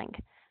scheduling.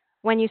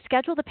 When you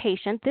schedule the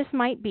patient, this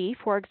might be,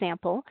 for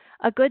example,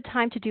 a good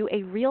time to do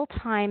a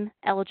real-time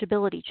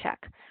eligibility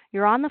check.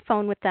 You're on the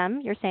phone with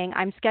them. You're saying,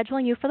 I'm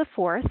scheduling you for the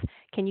 4th.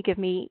 Can you give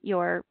me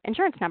your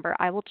insurance number?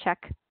 I will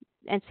check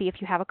and see if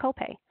you have a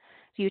copay.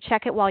 So you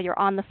check it while you're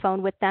on the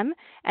phone with them,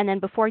 and then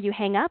before you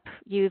hang up,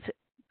 you've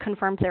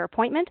confirmed their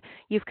appointment,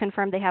 you've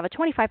confirmed they have a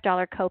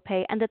 $25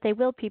 copay, and that they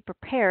will be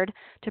prepared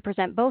to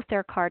present both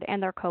their card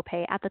and their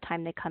copay at the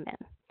time they come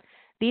in.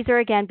 These are,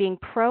 again, being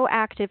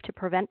proactive to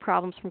prevent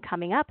problems from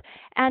coming up,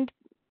 and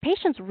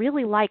patients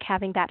really like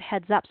having that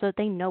heads up so that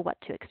they know what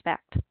to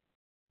expect.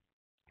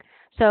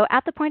 So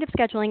at the point of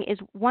scheduling is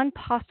one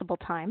possible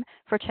time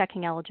for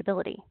checking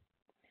eligibility.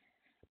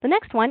 The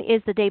next one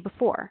is the day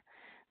before.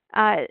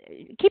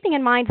 Keeping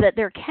in mind that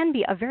there can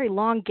be a very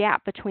long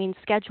gap between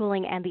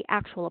scheduling and the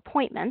actual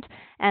appointment.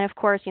 And of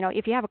course,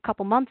 if you have a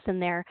couple months in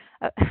there,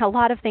 a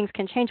lot of things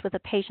can change with a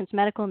patient's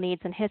medical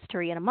needs and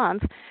history in a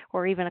month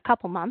or even a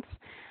couple months.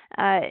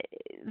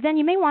 Then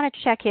you may want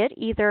to check it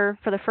either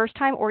for the first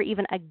time or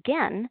even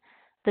again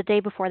the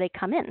day before they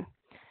come in.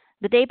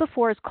 The day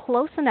before is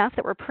close enough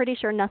that we're pretty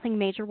sure nothing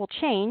major will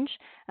change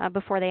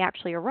before they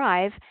actually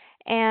arrive.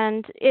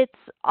 And it's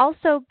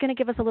also going to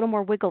give us a little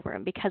more wiggle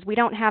room because we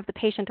don't have the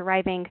patient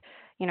arriving,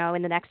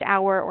 in the next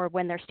hour or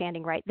when they're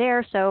standing right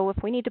there. So if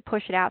we need to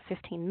push it out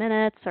 15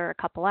 minutes or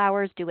a couple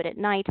hours, do it at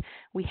night,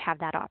 we have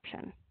that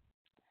option.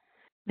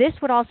 This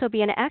would also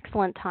be an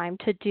excellent time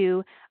to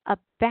do a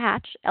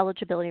batch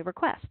eligibility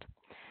request.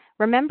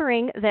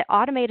 Remembering that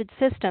automated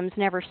systems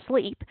never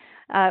sleep,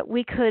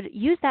 we could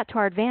use that to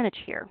our advantage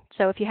here.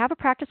 So if you have a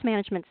practice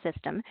management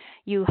system,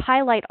 you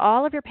highlight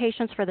all of your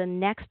patients for the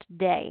next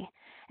day,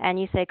 and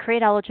you say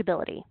create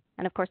eligibility.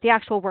 And of course, the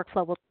actual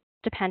workflow will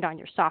depend on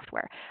your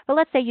software. But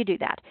let's say you do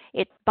that.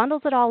 It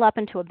bundles it all up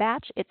into a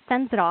batch, it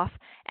sends it off,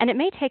 and it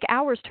may take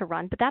hours to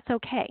run, but that's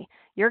okay.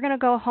 You're going to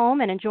go home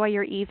and enjoy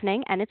your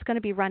evening, and it's going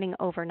to be running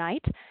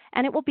overnight,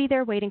 and it will be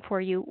there waiting for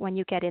you when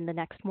you get in the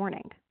next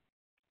morning.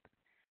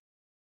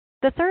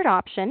 The third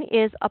option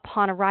is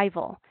upon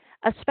arrival,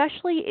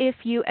 especially if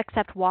you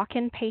accept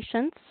walk-in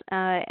patients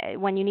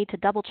when you need to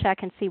double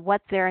check and see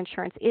what their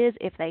insurance is,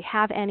 if they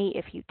have any,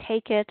 if you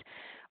take it,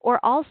 or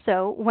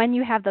also when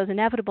you have those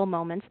inevitable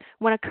moments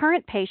when a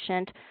current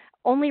patient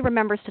only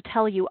remembers to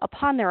tell you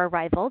upon their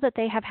arrival that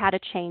they have had a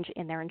change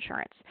in their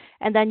insurance.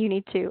 And then you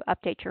need to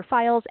update your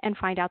files and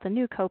find out the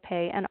new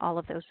copay and all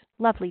of those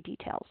lovely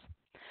details.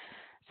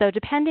 So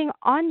depending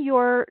on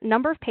your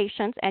number of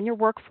patients and your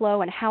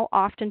workflow and how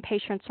often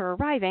patients are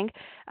arriving,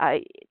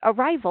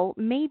 arrival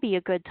may be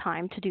a good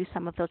time to do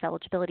some of those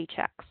eligibility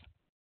checks.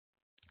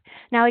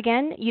 Now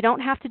again, you don't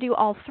have to do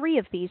all three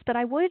of these, but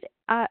I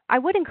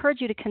would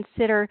encourage you to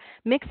consider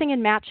mixing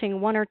and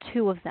matching one or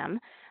two of them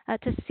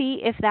to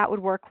see if that would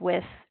work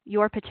with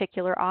your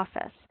particular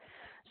office.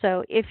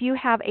 So if you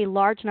have a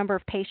large number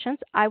of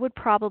patients, I would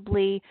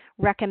probably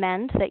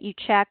recommend that you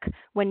check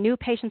when new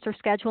patients are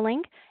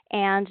scheduling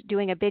and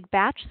doing a big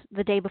batch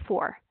the day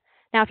before.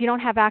 Now, if you don't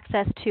have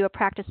access to a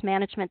practice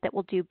management that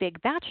will do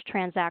big batch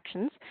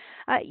transactions,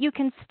 you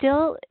can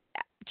still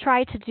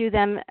try to do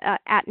them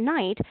at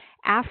night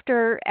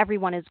after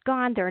everyone is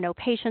gone. There are no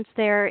patients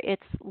there.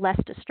 It's less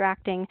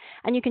distracting,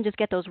 and you can just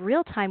get those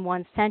real-time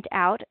ones sent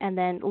out and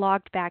then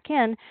logged back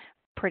in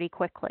pretty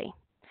quickly.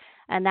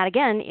 And that,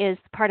 again, is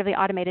part of the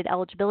automated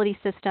eligibility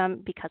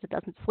system. Because it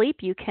doesn't sleep,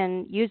 you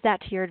can use that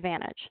to your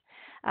advantage.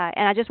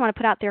 And I just want to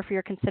put out there for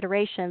your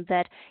consideration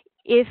that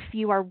if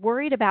you are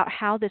worried about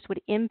how this would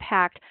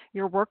impact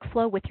your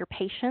workflow with your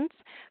patients,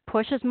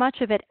 push as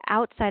much of it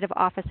outside of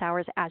office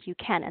hours as you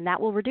can, and that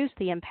will reduce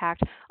the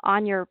impact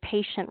on your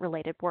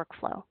patient-related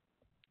workflow.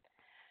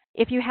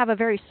 If you have a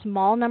very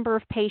small number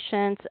of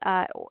patients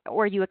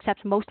or you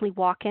accept mostly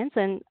walk-ins,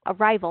 then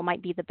arrival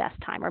might be the best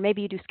time, or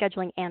maybe you do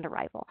scheduling and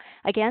arrival.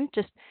 Again,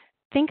 just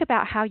think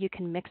about how you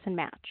can mix and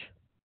match.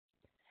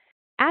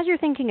 As you're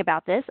thinking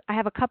about this, I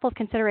have a couple of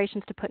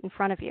considerations to put in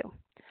front of you.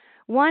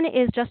 One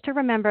is just to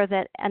remember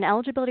that an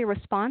eligibility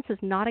response is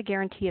not a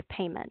guarantee of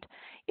payment.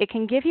 It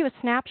can give you a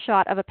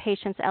snapshot of a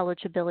patient's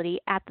eligibility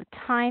at the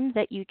time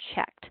that you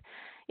checked.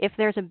 If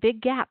there's a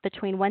big gap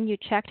between when you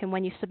checked and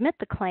when you submit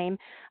the claim,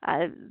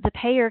 the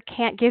payer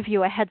can't give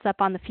you a heads up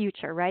on the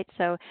future, right?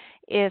 So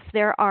if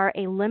there are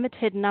a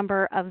limited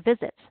number of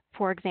visits,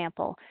 for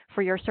example,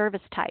 for your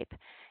service type,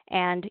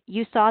 and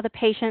you saw the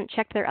patient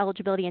checked their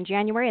eligibility in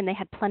January and they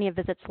had plenty of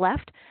visits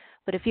left,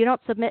 but if you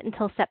don't submit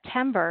until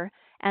September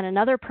and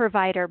another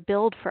provider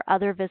billed for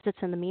other visits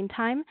in the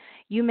meantime,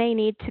 you may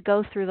need to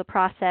go through the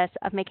process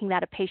of making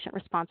that a patient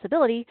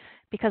responsibility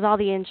because all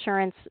the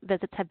insurance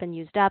visits have been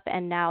used up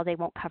and now they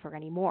won't cover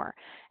anymore.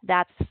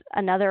 That's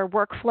another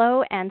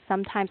workflow and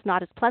sometimes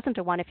not as pleasant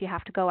a one if you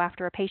have to go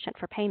after a patient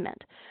for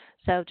payment.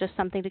 So just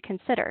something to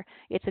consider.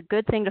 It's a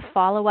good thing to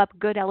follow up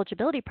good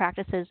eligibility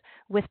practices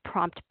with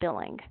prompt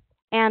billing.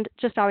 And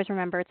just always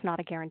remember, it's not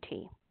a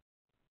guarantee.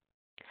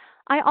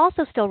 I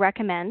also still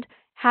recommend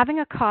having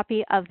a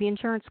copy of the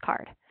insurance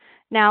card.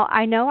 Now,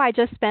 I know I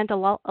just spent a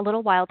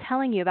little while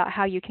telling you about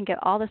how you can get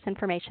all this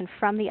information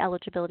from the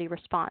eligibility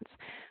response,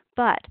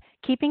 but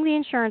keeping the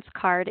insurance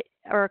card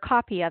or a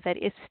copy of it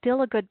is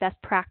still a good best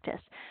practice,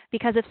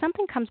 because if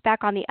something comes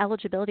back on the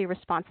eligibility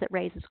response that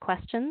raises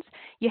questions,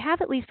 you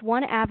have at least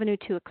one avenue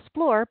to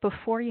explore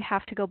before you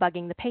have to go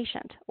bugging the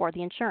patient or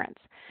the insurance.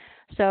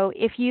 So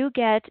if you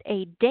get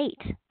a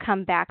date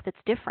come back that's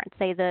different,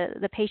 say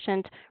the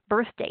patient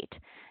birth date,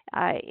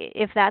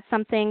 if that's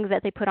something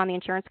that they put on the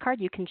insurance card,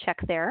 you can check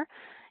there.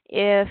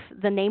 If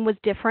the name was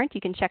different,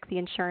 you can check the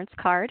insurance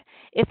card.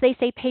 If they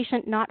say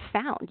patient not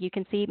found, you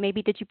can see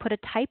maybe did you put a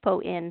typo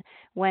in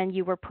when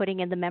you were putting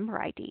in the member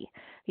ID.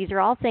 These are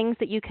all things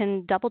that you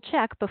can double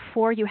check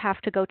before you have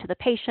to go to the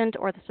patient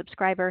or the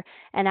subscriber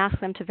and ask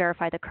them to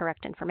verify the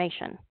correct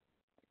information.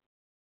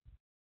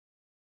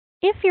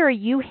 If you're a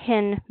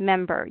UHIN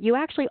member, you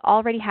actually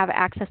already have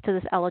access to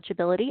this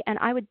eligibility, and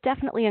I would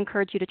definitely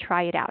encourage you to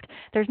try it out.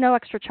 There's no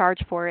extra charge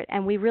for it,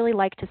 and we really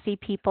like to see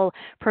people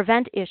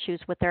prevent issues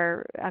with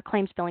their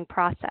claims billing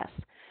process.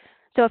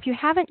 So if you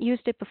haven't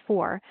used it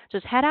before,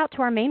 just head out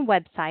to our main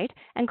website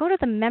and go to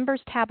the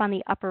Members tab on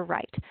the upper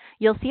right.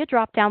 You'll see a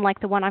drop-down like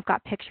the one I've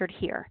got pictured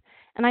here.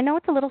 And I know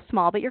it's a little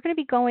small, but you're going to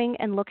be going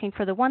and looking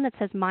for the one that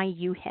says My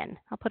UHIN.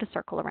 I'll put a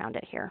circle around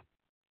it here.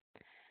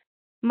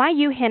 My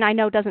UHIN, I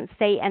know, doesn't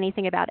say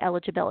anything about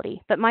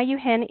eligibility, but My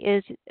UHIN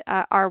is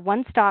our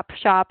one-stop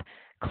shop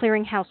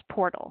clearinghouse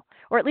portal,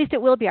 or at least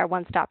it will be our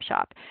one-stop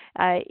shop.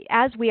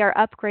 As we are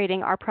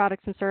upgrading our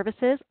products and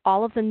services,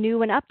 all of the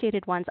new and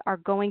updated ones are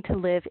going to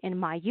live in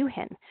My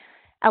UHIN.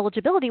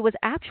 Eligibility was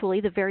actually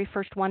the very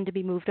first one to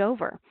be moved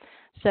over.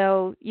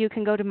 So you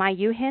can go to My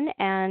UHIN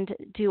and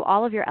do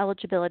all of your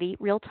eligibility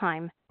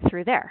real-time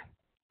through there.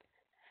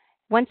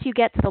 Once you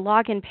get to the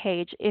login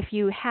page, if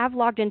you have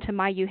logged into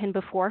My UHIN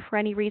before for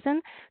any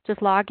reason,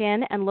 just log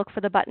in and look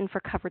for the button for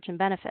coverage and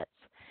benefits.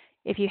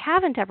 If you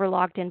haven't ever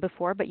logged in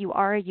before, but you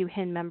are a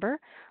UHIN member,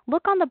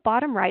 look on the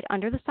bottom right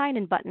under the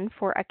sign-in button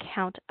for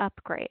Account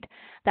Upgrade.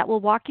 That will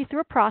walk you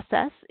through a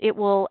process. It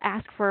will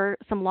ask for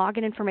some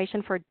login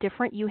information for a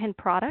different UHIN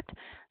product.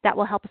 That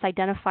will help us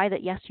identify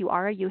that, yes, you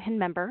are a UHIN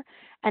member,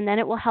 and then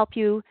it will help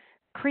you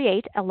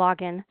create a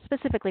login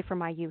specifically for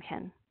My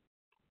UHIN.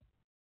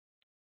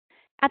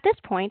 At this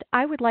point,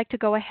 I would like to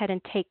go ahead and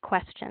take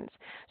questions.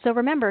 So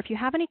remember, if you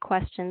have any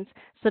questions,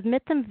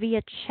 submit them via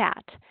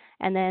chat,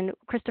 and then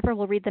Christopher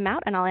will read them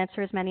out, and I'll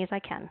answer as many as I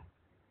can.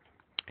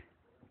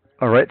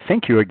 All right,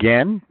 thank you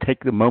again.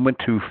 Take the moment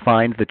to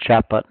find the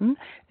chat button,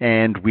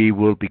 and we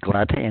will be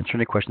glad to answer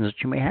any questions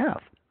that you may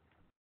have.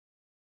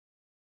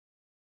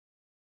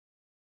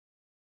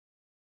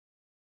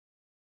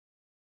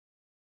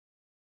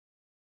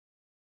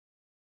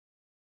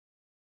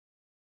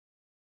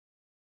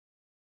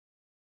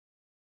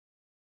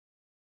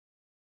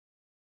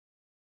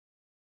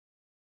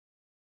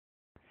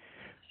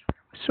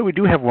 So we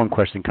do have one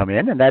question come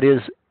in, and that is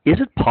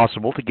it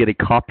possible to get a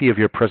copy of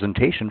your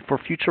presentation for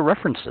future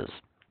references?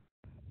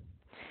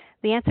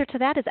 The answer to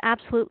that is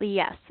absolutely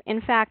yes.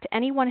 In fact,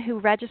 anyone who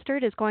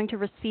registered is going to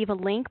receive a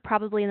link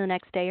probably in the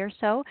next day or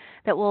so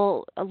that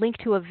will link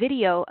to a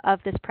video of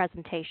this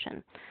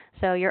presentation.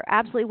 So you're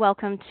absolutely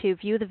welcome to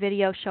view the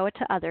video, show it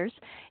to others.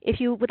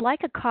 If you would like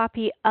a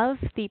copy of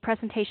the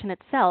presentation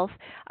itself,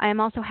 I am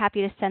also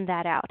happy to send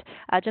that out.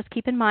 Just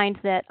keep in mind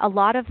that a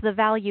lot of the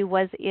value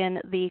was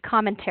in the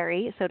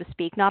commentary, so to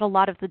speak. Not a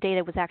lot of the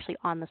data was actually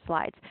on the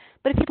slides.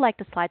 But if you'd like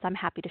the slides, I'm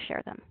happy to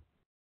share them.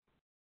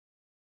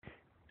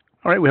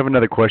 All right, we have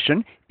another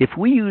question. If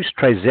we use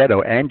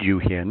TriZetto and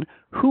UHIN,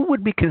 who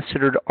would be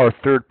considered our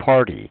third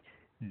party?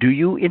 Do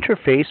you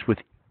interface with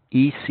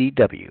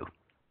ECW?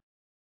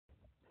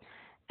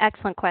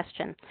 Excellent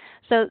question.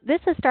 So this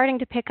is starting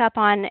to pick up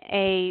on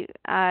a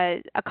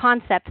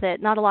concept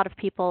that not a lot of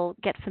people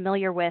get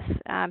familiar with.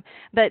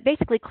 But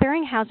basically,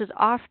 clearinghouses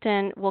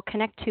often will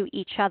connect to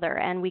each other,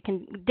 and we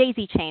can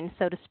daisy chain,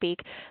 so to speak,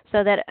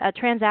 so that a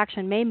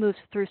transaction may move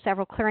through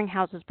several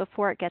clearinghouses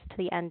before it gets to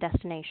the end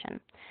destination.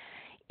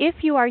 If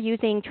you are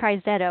using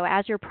TriZetto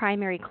as your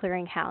primary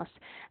clearinghouse,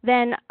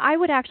 then I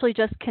would actually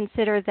just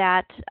consider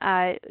that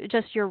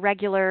just your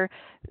regular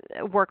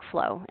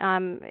workflow.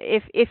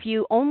 If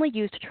you only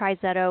used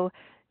TriZetto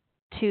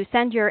to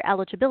send your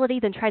eligibility,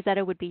 then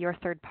TriZetto would be your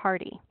third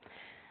party.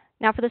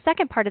 Now, for the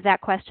second part of that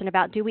question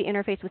about do we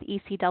interface with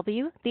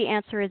ECW, the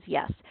answer is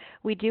yes.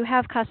 We do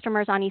have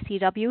customers on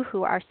ECW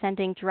who are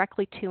sending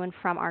directly to and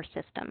from our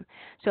system.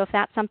 So if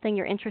that's something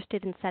you're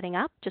interested in setting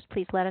up, just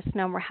please let us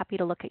know and we're happy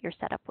to look at your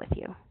setup with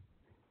you.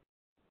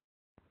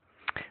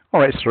 All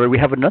right, Sara, we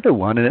have another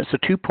one, and it's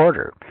a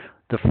two-parter.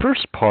 The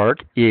first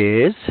part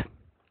is,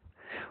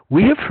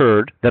 we have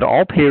heard that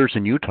all payers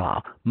in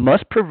Utah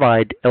must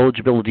provide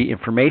eligibility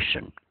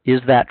information. Is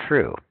that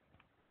true?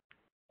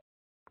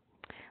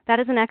 That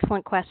is an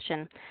excellent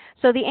question.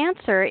 So the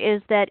answer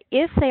is that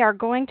if they are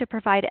going to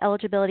provide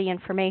eligibility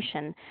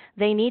information,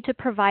 they need to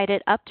provide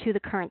it up to the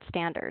current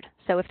standard.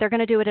 So if they're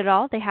going to do it at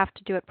all, they have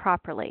to do it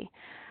properly.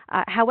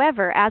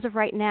 However, as of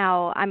right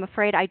now, I'm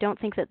afraid I don't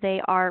think that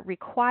they are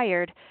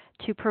required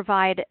to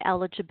provide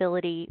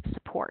eligibility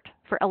support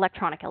for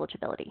electronic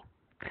eligibility.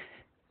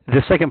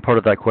 The second part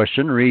of that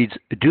question reads,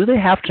 do they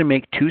have to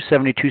make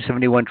 270,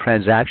 271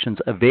 transactions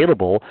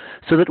available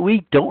so that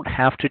we don't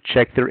have to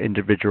check their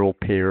individual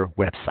payer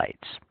websites?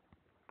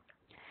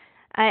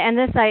 And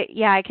this,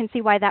 I can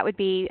see why that would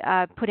be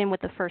put in with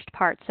the first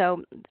part.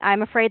 So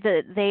I'm afraid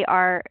that they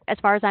are, as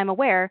far as I'm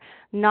aware,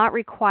 not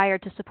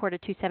required to support a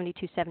 270,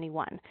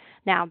 271.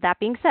 Now, that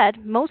being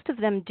said, most of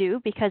them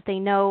do because they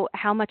know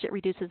how much it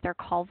reduces their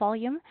call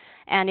volume.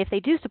 And if they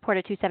do support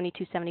a 270,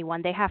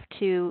 271, they have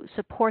to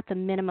support the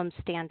minimum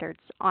standards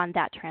on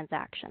that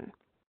transaction.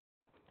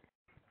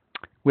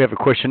 We have a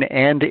question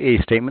and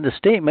a statement. The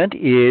statement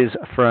is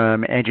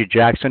from Angie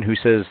Jackson, who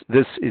says,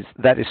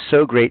 that is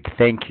so great,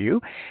 thank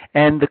you.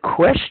 And the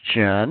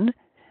question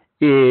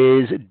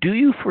is, do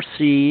you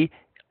foresee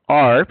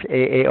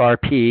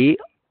AARP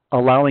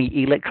allowing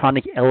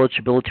electronic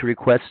eligibility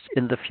requests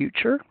in the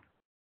future?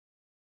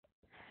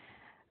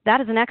 That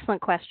is an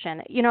excellent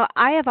question. You know,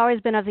 I have always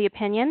been of the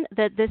opinion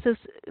that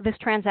this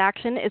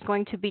transaction is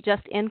going to be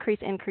just increase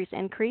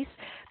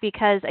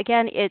because,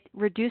 again, it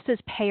reduces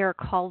payer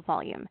call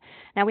volume.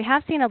 Now, we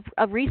have seen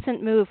a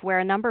recent move where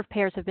a number of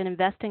payers have been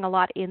investing a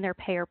lot in their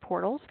payer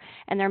portals,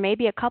 and there may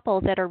be a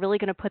couple that are really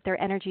going to put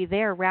their energy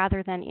there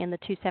rather than in the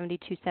 270,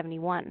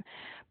 271.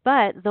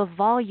 But the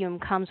volume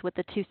comes with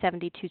the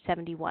 270,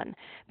 271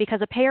 because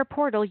a payer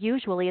portal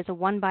usually is a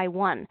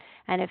one-by-one.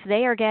 And if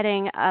they are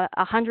getting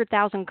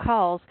 100,000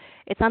 calls,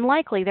 it's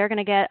unlikely they're going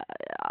to get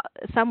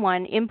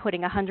someone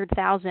inputting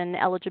 100,000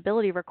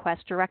 eligibility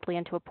requests directly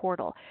into a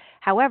portal.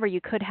 However, you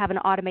could have an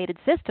automated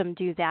system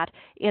do that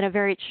in a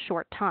very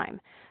short time.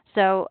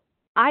 So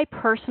I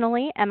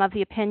personally am of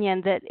the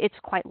opinion that it's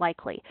quite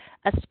likely,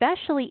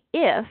 especially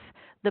if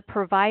the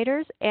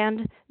providers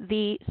and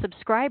the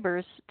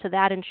subscribers to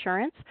that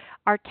insurance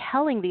are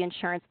telling the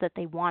insurance that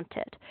they want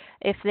it.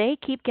 If they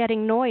keep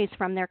getting noise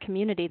from their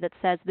community that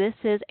says this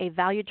is a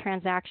valued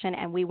transaction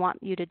and we want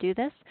you to do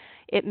this,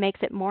 it makes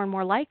it more and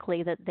more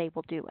likely that they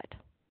will do it.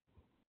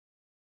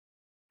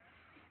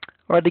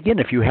 All right, again,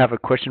 if you have a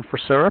question for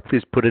Sara,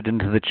 please put it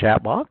into the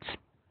chat box.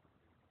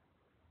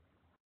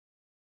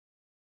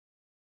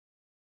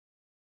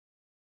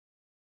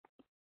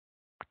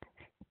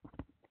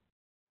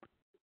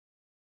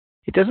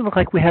 It doesn't look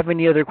like we have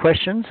any other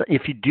questions.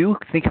 If you do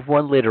think of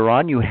one later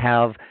on, you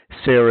have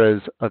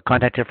Sara's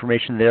contact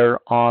information there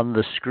on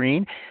the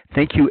screen.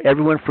 Thank you,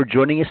 everyone, for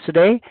joining us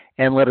today,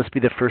 and let us be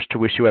the first to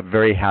wish you a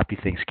very happy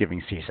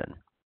Thanksgiving season.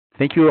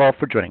 Thank you all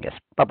for joining us.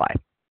 Bye-bye.